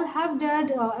 They all have their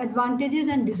advantages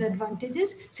and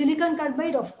disadvantages. Silicon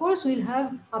carbide, of course, will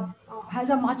have has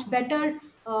a much better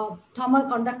thermal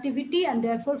conductivity, and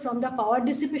therefore from the power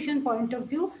dissipation point of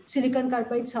view, silicon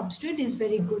carbide substrate is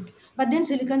very good. But then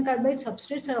silicon carbide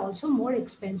substrates are also more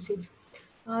expensive.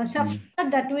 Sapphire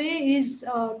that way is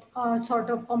a sort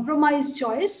of compromise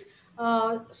choice.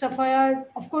 Sapphire,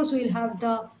 of course, will have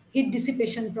the heat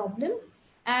dissipation problem.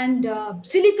 And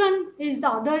silicon is the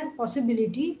other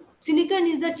possibility. Silicon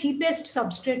is the cheapest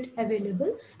substrate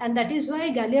available, and that is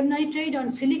why gallium nitride on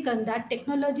silicon, that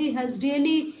technology has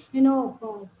really, you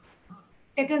know,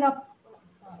 taken up.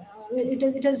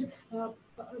 It has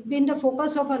been the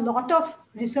focus of a lot of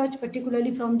research,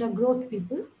 particularly from the growth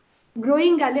people.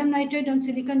 Growing gallium nitride on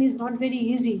silicon is not very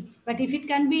easy, but if it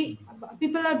can be,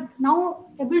 people are now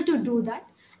able to do that,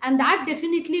 and that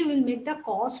definitely will make the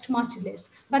cost much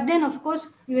less. But then, of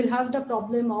course, you will have the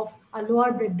problem of a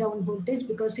lower breakdown voltage,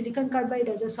 because silicon carbide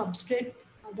as a substrate,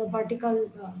 the vertical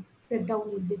breakdown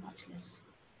will be much less.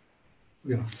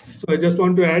 Yeah, so I just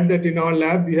want to add that in our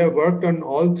lab, we have worked on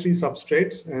all 3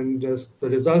 substrates, and the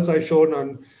results I showed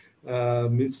on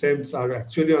mid-SEMS are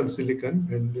actually on silicon,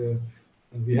 and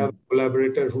we have a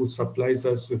collaborator who supplies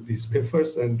us with these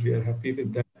wafers, and we are happy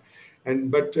with that.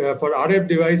 But for RF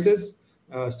devices,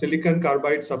 silicon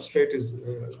carbide substrate is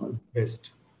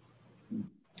best.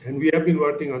 And we have been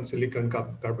working on silicon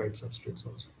carbide substrates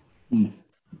also.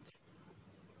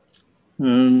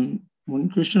 One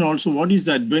question also, what is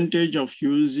the advantage of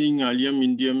using gallium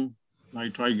indium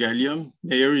nitride gallium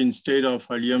layer instead of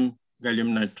gallium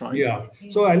nitride? Yeah,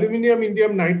 so aluminum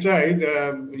indium nitride,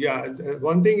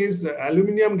 one thing is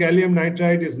aluminum gallium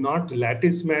nitride is not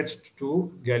lattice matched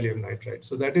to gallium nitride.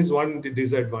 So that is one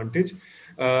disadvantage.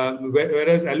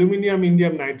 Whereas aluminum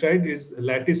indium nitride is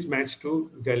lattice matched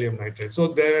to gallium nitride. So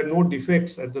there are no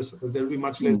defects at the, there will be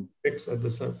much less defects at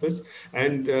the surface.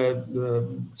 And there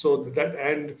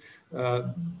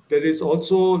is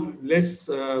also less,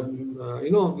 and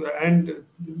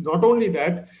not only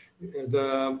that,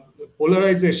 the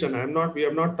polarization, we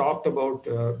have not talked about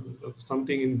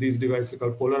something in these devices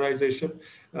called polarization.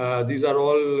 These are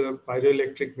all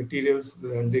pyroelectric materials,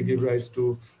 and they give rise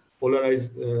to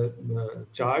polarized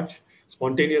charge,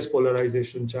 spontaneous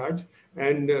polarization charge.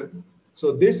 And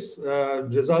so this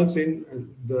results in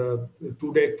the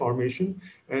 2-deck formation,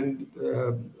 and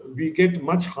we get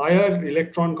much higher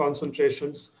electron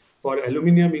concentrations for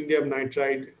aluminum indium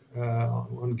nitride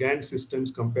on GaN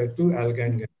systems compared to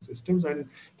AlGaN GaN systems, and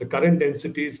the current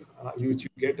densities which you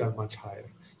get are much higher.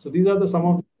 So these are some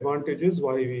of the advantages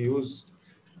why we use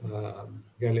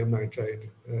gallium nitride,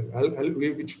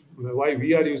 why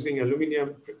we are using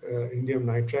aluminum indium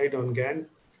nitride on GaN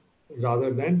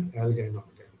rather than AlGaN on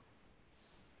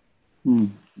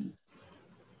GaN.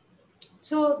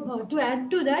 So to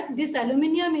add to that, this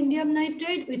aluminum indium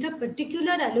nitride with a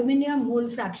particular aluminum mole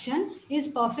fraction is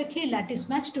perfectly lattice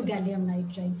matched to gallium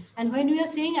nitride. And when we are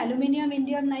saying aluminum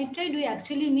indium nitride, we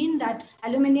actually mean that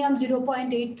aluminum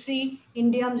 0.83,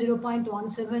 indium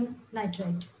 0.17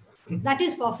 nitride. that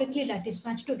is perfectly lattice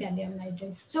matched to gallium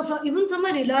nitride. So even from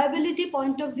a reliability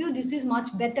point of view, this is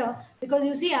much better, because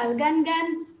you see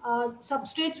AlGaN-GaN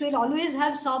substrates will always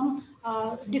have some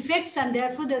defects, and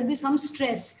therefore there will be some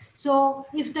stress. So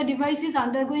if the device is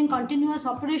undergoing continuous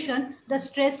operation, the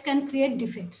stress can create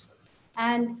defects.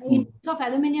 And in case of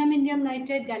aluminium indium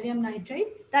nitride, gallium nitride,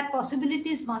 that possibility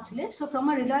is much less. So from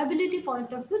a reliability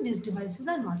point of view, these devices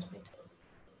are much better.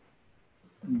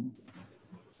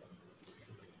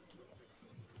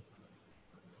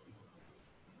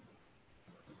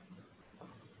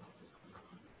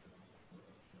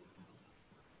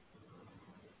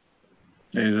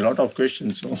 There's a lot of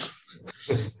questions. So.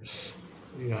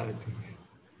 Yeah, I think.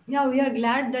 Yeah, we are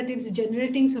glad that it's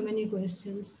generating so many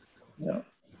questions. Yeah.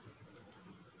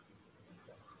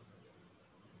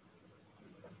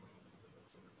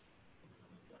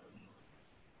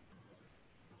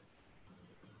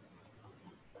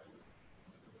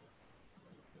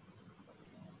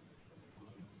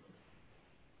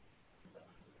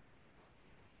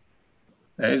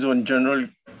 There is one general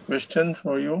question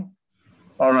for you.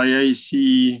 Our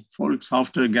IIC folks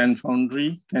after GaN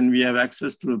Foundry, can we have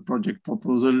access to a project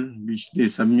proposal which they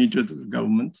submitted to the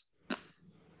government?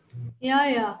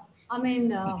 Yeah. I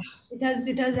mean, it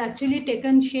has actually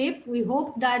taken shape. We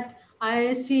hope that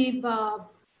IISc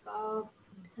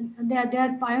they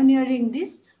are pioneering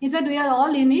this. In fact, we are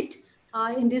all in it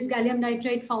in this gallium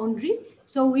nitride foundry.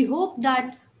 So we hope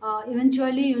that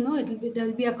eventually, there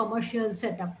will be a commercial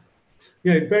setup.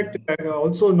 Yeah, in fact,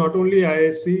 also not only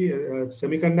IISc,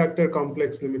 Semiconductor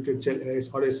Complex Limited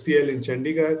or SCL in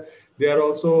Chandigarh, they are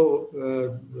also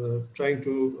trying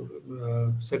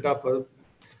to set up a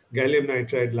gallium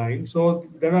nitride line. So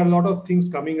there are a lot of things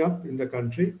coming up in the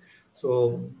country.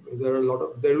 So there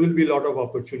will be a lot of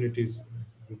opportunities.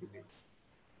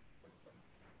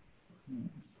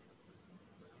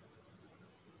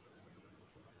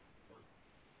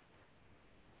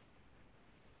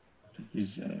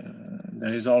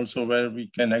 There is also where we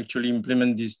can actually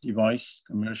implement this device,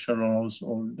 commercial or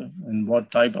household, and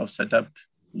what type of setup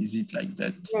is it like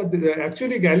that? Yeah,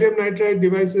 actually, gallium nitride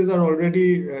devices are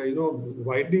already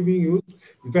widely being used.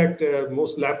 In fact,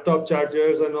 most laptop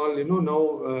chargers and all,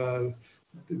 now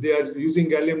they are using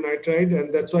gallium nitride,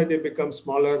 and that's why they become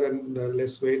smaller and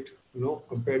less weight,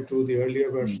 compared to the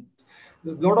earlier versions.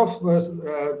 A lot of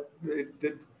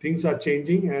things are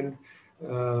changing, and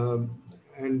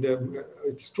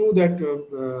it's true that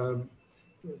a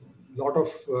lot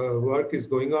of work is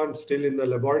going on still in the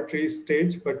laboratory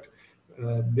stage, but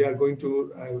they are going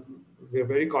to, we are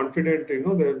very confident, they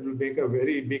will make a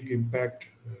very big impact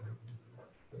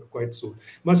quite soon.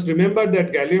 Must remember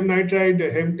that gallium nitride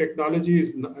HEM technology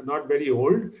is not very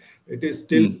old. It is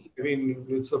still, I mean,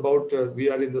 it's about, we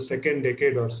are in the second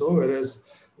decade or so, whereas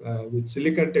with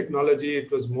silicon technology,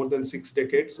 it was more than 6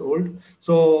 decades old.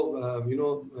 So,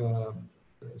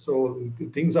 so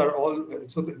things are all,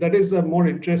 so that is more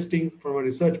interesting from a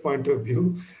research point of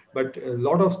view, but a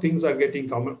lot of things are getting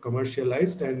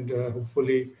commercialized, and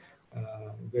hopefully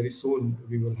very soon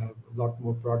we will have a lot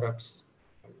more products,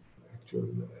 actual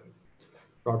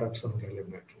products on gallium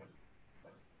nitride.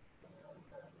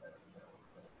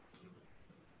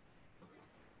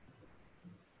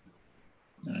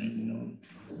 I know.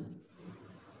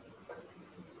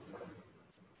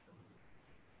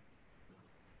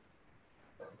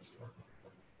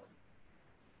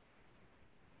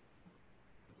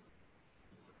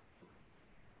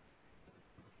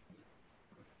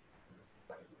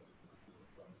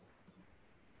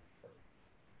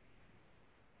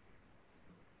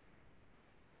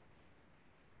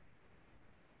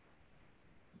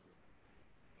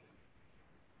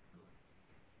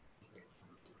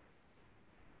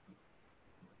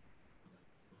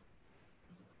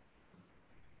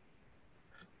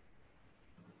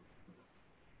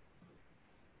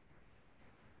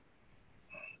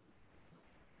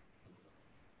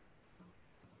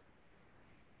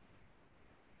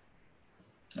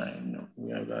 I know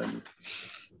we have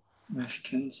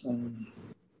questions on.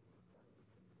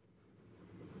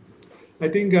 I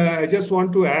think I just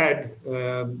want to add,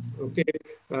 okay,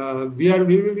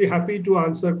 we will be happy to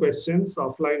answer questions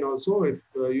offline also. If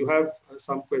you have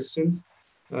some questions,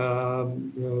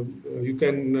 you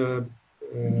can,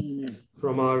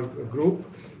 from our group,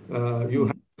 you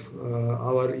have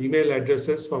our email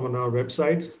addresses from our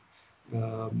websites.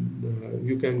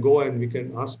 You can go and we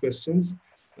can ask questions.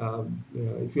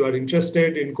 If you are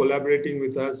interested in collaborating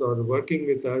with us or working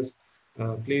with us,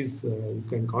 please, you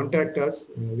can contact us.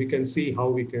 We can see how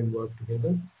we can work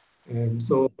together. And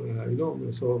so,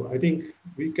 so I think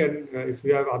we can, if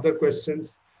you have other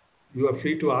questions, you are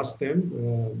free to ask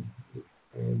them.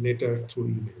 later through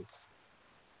emails.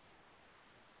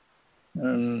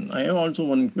 I have also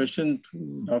one question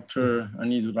to Dr.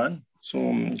 Aniduran. So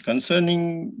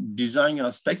concerning design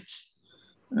aspects,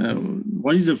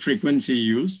 what is the frequency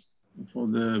used for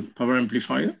the power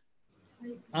amplifier?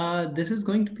 This is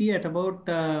going to be at about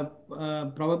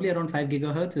probably around 5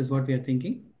 gigahertz is what we are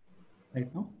thinking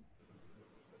right now.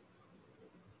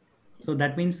 So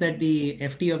that means that the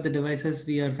FT of the devices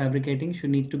we are fabricating should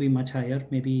need to be much higher,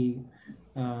 maybe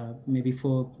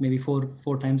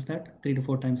four times that, 3 to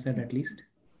 4 times that at least.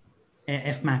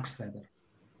 F max rather.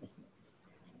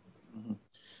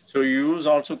 So you use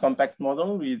also compact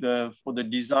model with for the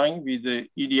design with the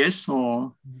EDS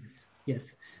or?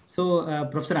 Yes. So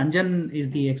Professor Anjan is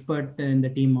the expert in the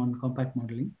team on compact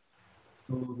modeling.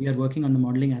 So we are working on the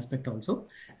modeling aspect also.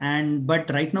 But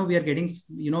right now we are getting,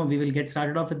 we will get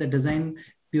started off with the design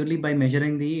purely by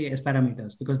measuring the S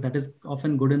parameters, because that is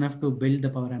often good enough to build the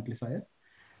power amplifier.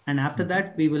 And after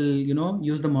that, we will,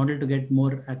 use the model to get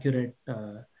more accurate,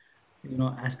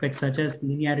 aspects such as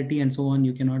linearity and so on.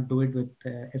 You cannot do it with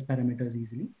S parameters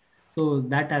easily. So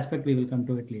that aspect, we will come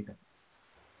to it later.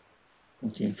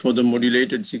 Okay, for the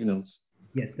modulated signals.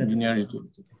 Yes, that's linearity.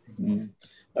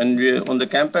 And on the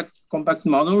compact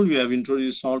model, we have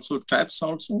introduced also traps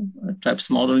traps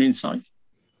model inside.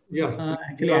 Yeah.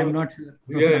 Actually, I'm not sure.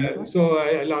 Yeah, so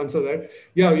I'll answer that.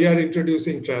 Yeah, we are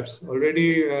introducing traps.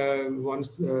 Already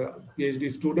once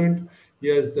PhD student, he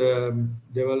has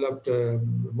developed a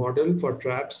model for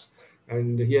traps,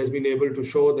 and he has been able to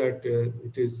show that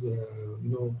it is,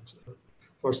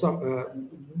 for some,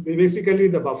 basically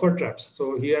the buffer traps.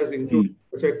 So he has included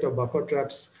the effect of buffer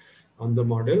traps on the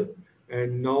model.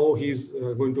 And now he's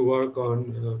going to work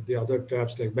on the other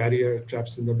traps, like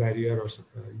traps in the barrier or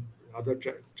other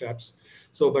traps.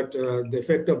 So, but the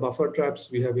effect of buffer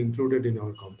traps we have included in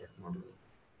our compact model.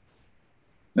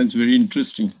 That's very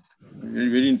interesting. Very,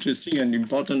 very interesting and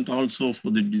important also for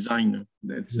the designer.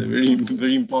 That's very,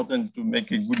 very important to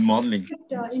make a good modeling.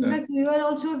 In fact, we were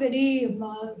also very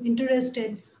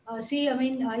interested.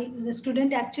 The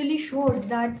student actually showed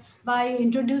that by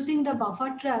introducing the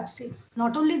buffer traps,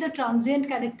 not only the transient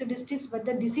characteristics, but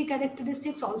the DC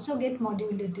characteristics also get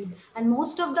modulated. And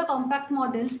most of the compact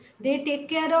models, they take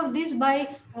care of this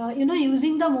by,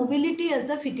 using the mobility as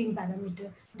the fitting parameter.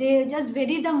 They just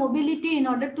vary the mobility in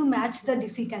order to match the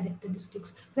DC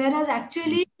characteristics. Whereas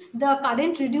actually the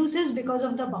current reduces because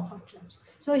of the buffer traps.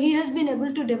 So he has been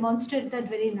able to demonstrate that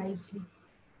very nicely.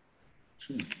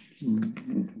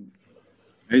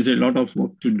 There's a lot of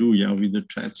work to do, with the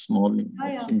traps modeling.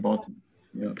 That's important.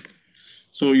 Yeah.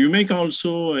 So you make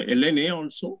also LNA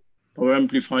also, power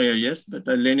amplifier, yes, but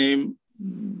LNA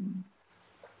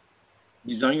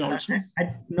design also?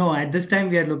 No, at this time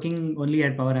we are looking only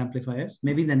at power amplifiers.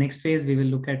 Maybe the next phase we will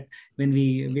look at when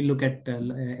we will look at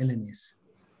LNAs.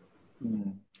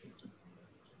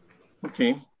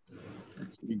 Okay,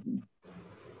 that's very good.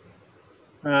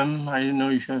 I don't know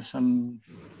if you have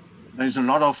there's a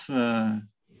lot of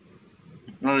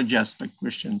technology aspect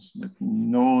questions, but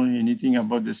know anything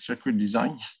about the circuit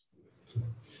design?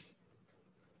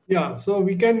 Yeah, so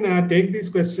we can take these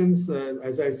questions.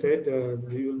 As I said,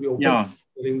 we will be open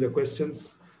during the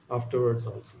questions afterwards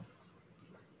also.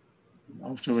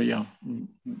 Afterward, yeah.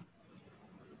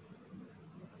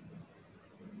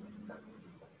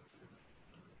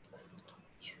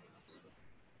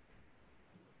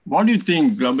 What do you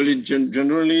think globally,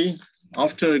 generally,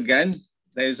 after GaN,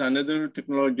 there is another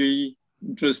technology,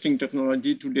 interesting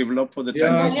technology to develop for the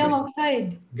transistor? Gallium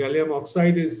oxide. Gallium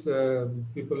oxide is,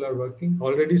 people are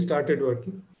already started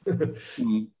working.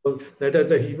 So that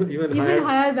has even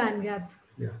higher band gap.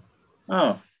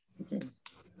 Yeah. Okay.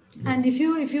 And if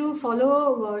you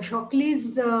follow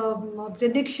Shockley's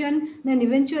prediction, then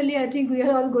eventually I think we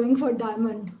are all going for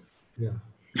diamond. Yeah.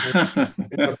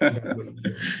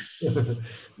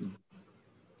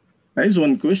 There is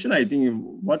one question, I think,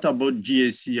 what about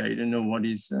GAC? I don't know what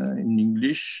is in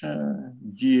English,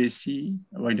 GAC.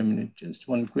 Wait a minute, just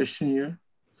one question here.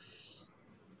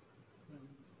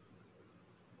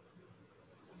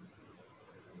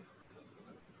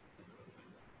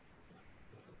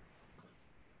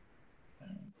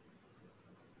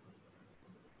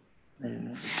 I don't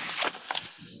know.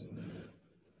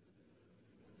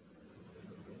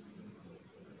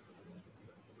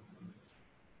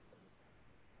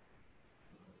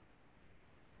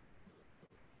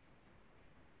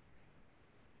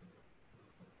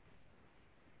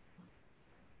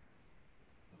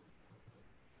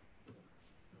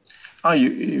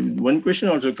 One question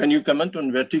also, can you comment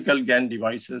on vertical GaN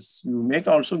devices? You make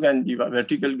also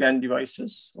vertical GaN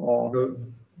devices? Or?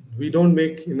 we don't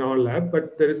make in our lab,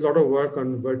 but there is a lot of work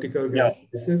on vertical gas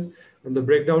devices, and the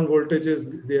breakdown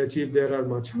voltages they achieve there are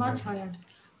much higher.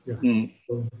 Yeah,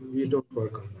 so we don't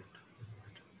work on that.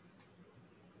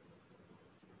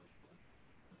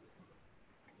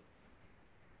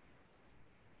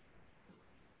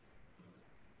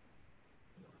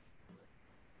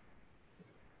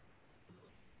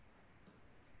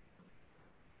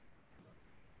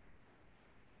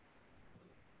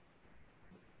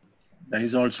 There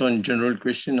is also a general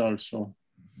question also.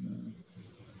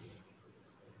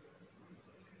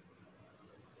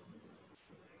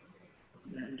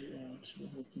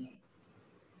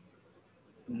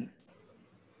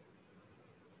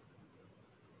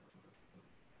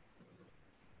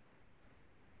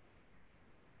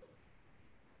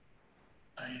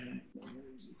 I don't know where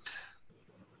is it.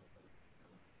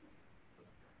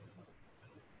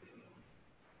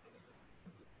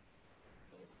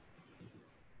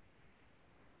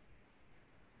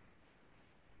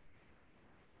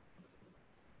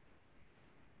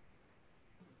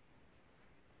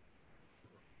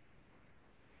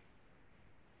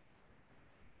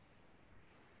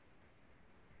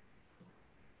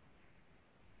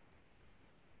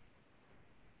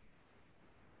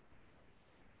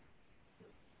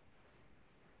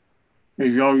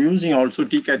 You are using also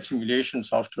TCAD simulation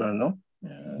software, no?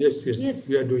 Yes,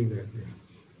 we are doing that. Yeah.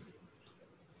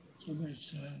 So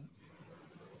that's,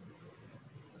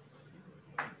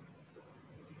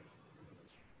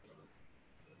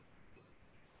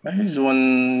 that is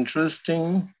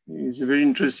it's a very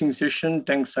interesting session.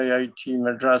 Thanks IIT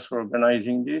Madras for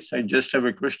organizing this. I just have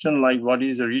a question like, what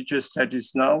is the research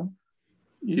status now?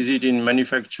 Is it in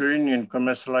manufacturing and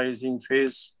commercializing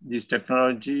phase, this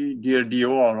technology?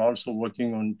 DRDO are also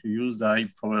working on to use the high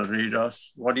power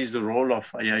radars. What is the role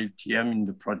of IITM in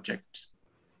the project?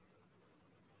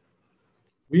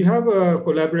 We have a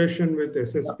collaboration with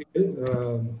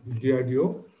SSPL,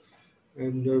 DRDO,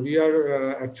 and we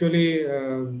are actually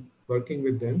working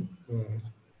with them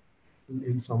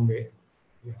in some way.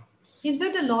 Yeah. In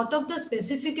fact, a lot of the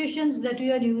specifications that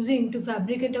we are using to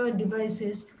fabricate our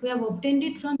devices, we have obtained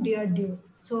it from DRDO.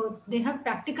 So they have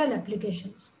practical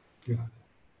applications. Yeah.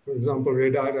 For example,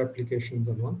 radar applications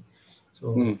and all.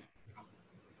 So.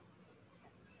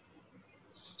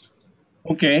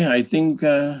 Okay, I think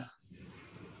good.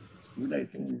 I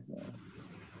think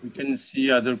we can see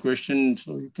other questions,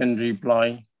 so you can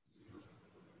reply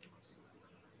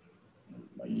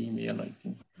by email, I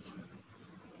think.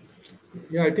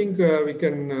 Yeah, I think we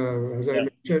can, as I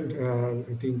mentioned,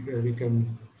 I think we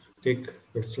can take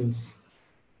questions.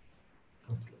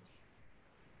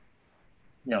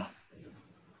 Yeah.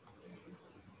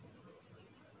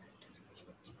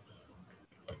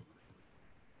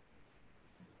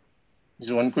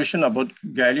 There's one question about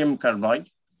gallium carbide.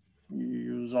 You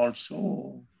use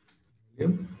also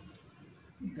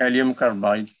gallium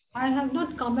carbide. I have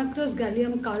not come across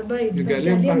gallium carbide, but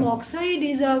gallium oxide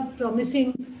is a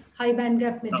promising high band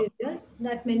gap material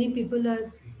that many people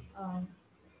are.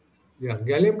 Yeah,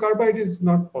 gallium carbide is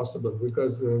not possible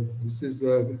because this is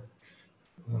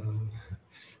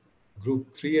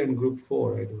group 3 and group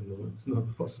 4. I don't know. It's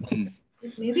not possible.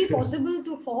 It may be possible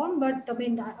to form, but I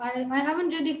mean, I haven't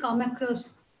really come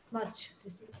across much.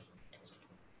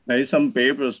 There is some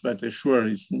papers, but sure,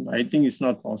 I think it's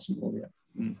not possible.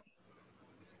 Yeah.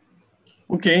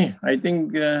 Okay, I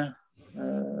think I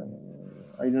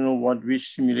don't know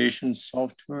which simulation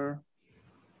software.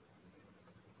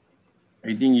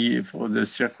 I think for the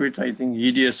circuit, I think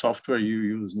EDS software you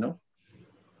use, no?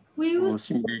 We use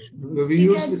simulation. We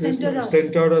use Centaurus.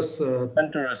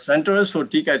 Centaurus for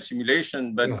TCAD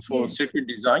simulation, but for circuit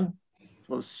design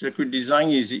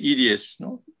is EDS,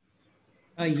 no?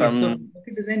 Yes, so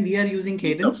circuit design we are using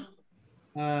Cadence,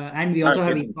 and we also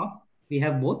have ESOF. We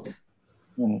have both.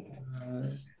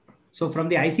 So from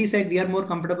the IC side, we are more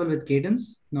comfortable with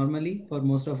Cadence normally for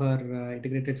most of our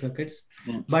integrated circuits.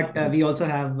 But we also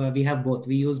have both.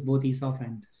 We use both ESOF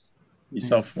and this.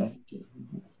 ESOF,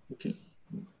 okay.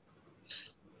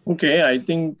 Okay, I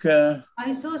think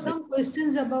I saw some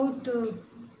questions about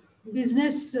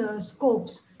business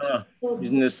scopes. So,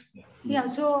 business. Yeah,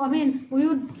 so I mean, we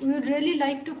would really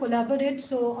like to collaborate.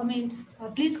 So I mean,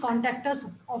 please contact us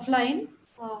offline.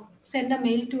 Send a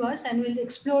mail to us, and we'll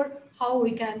explore how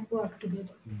we can work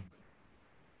together.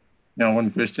 Now,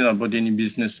 one question about any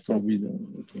business scope.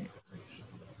 Okay.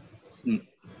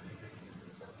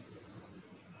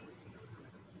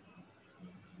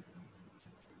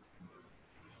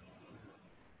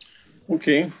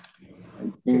 Okay,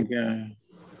 I think you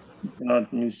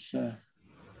cannot miss.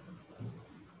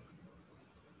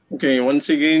 Okay, once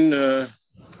again,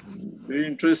 very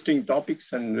interesting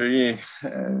topics and very,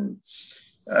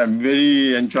 I'm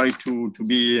very enjoyed to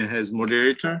be as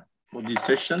moderator for this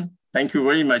session. Thank you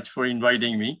very much for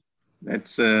inviting me.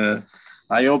 That's,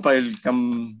 I hope I'll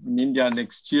come in India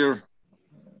next year.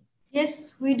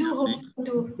 Yes, we do hope so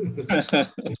too.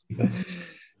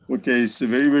 Okay, it's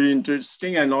very, very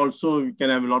interesting. And also we can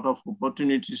have a lot of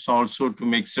opportunities also to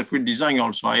make circuit design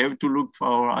also. I have to look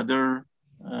for other,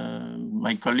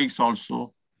 my colleagues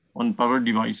also on power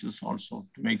devices also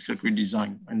to make circuit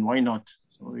design, and why not?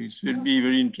 So it will be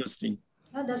very interesting.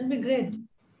 Oh, that will be great.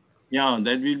 Yeah,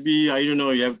 that will be, I don't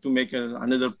know, you have to make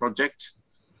another project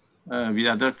with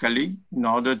other colleague in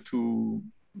order to,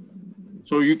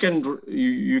 so you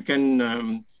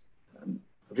can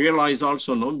realize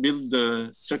also, no, build the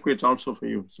circuits also for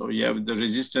you. So you have the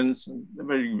resistance,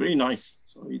 very, very nice.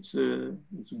 So it's a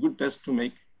good test to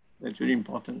make. That's very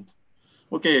important.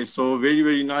 Okay, so very,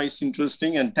 very nice,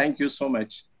 interesting, and thank you so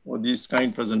much for this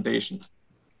kind presentation.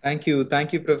 Thank you,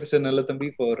 Professor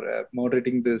Nalathambi, for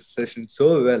moderating this session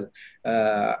so well.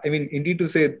 I mean, indeed, to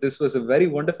say this was a very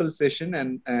wonderful session,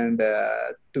 and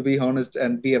to be honest,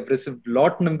 and we have received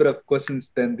lot number of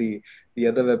questions than the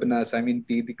other webinars. I mean,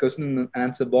 the question and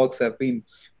answer box have been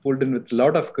pulled in with a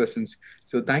lot of questions.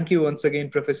 So thank you once again,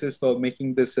 professors, for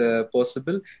making this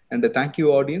possible, and thank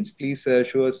you, audience. Please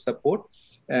show us support,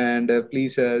 and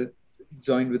please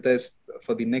join with us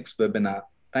for the next webinar.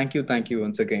 Thank you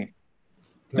once again.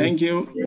 Thank you.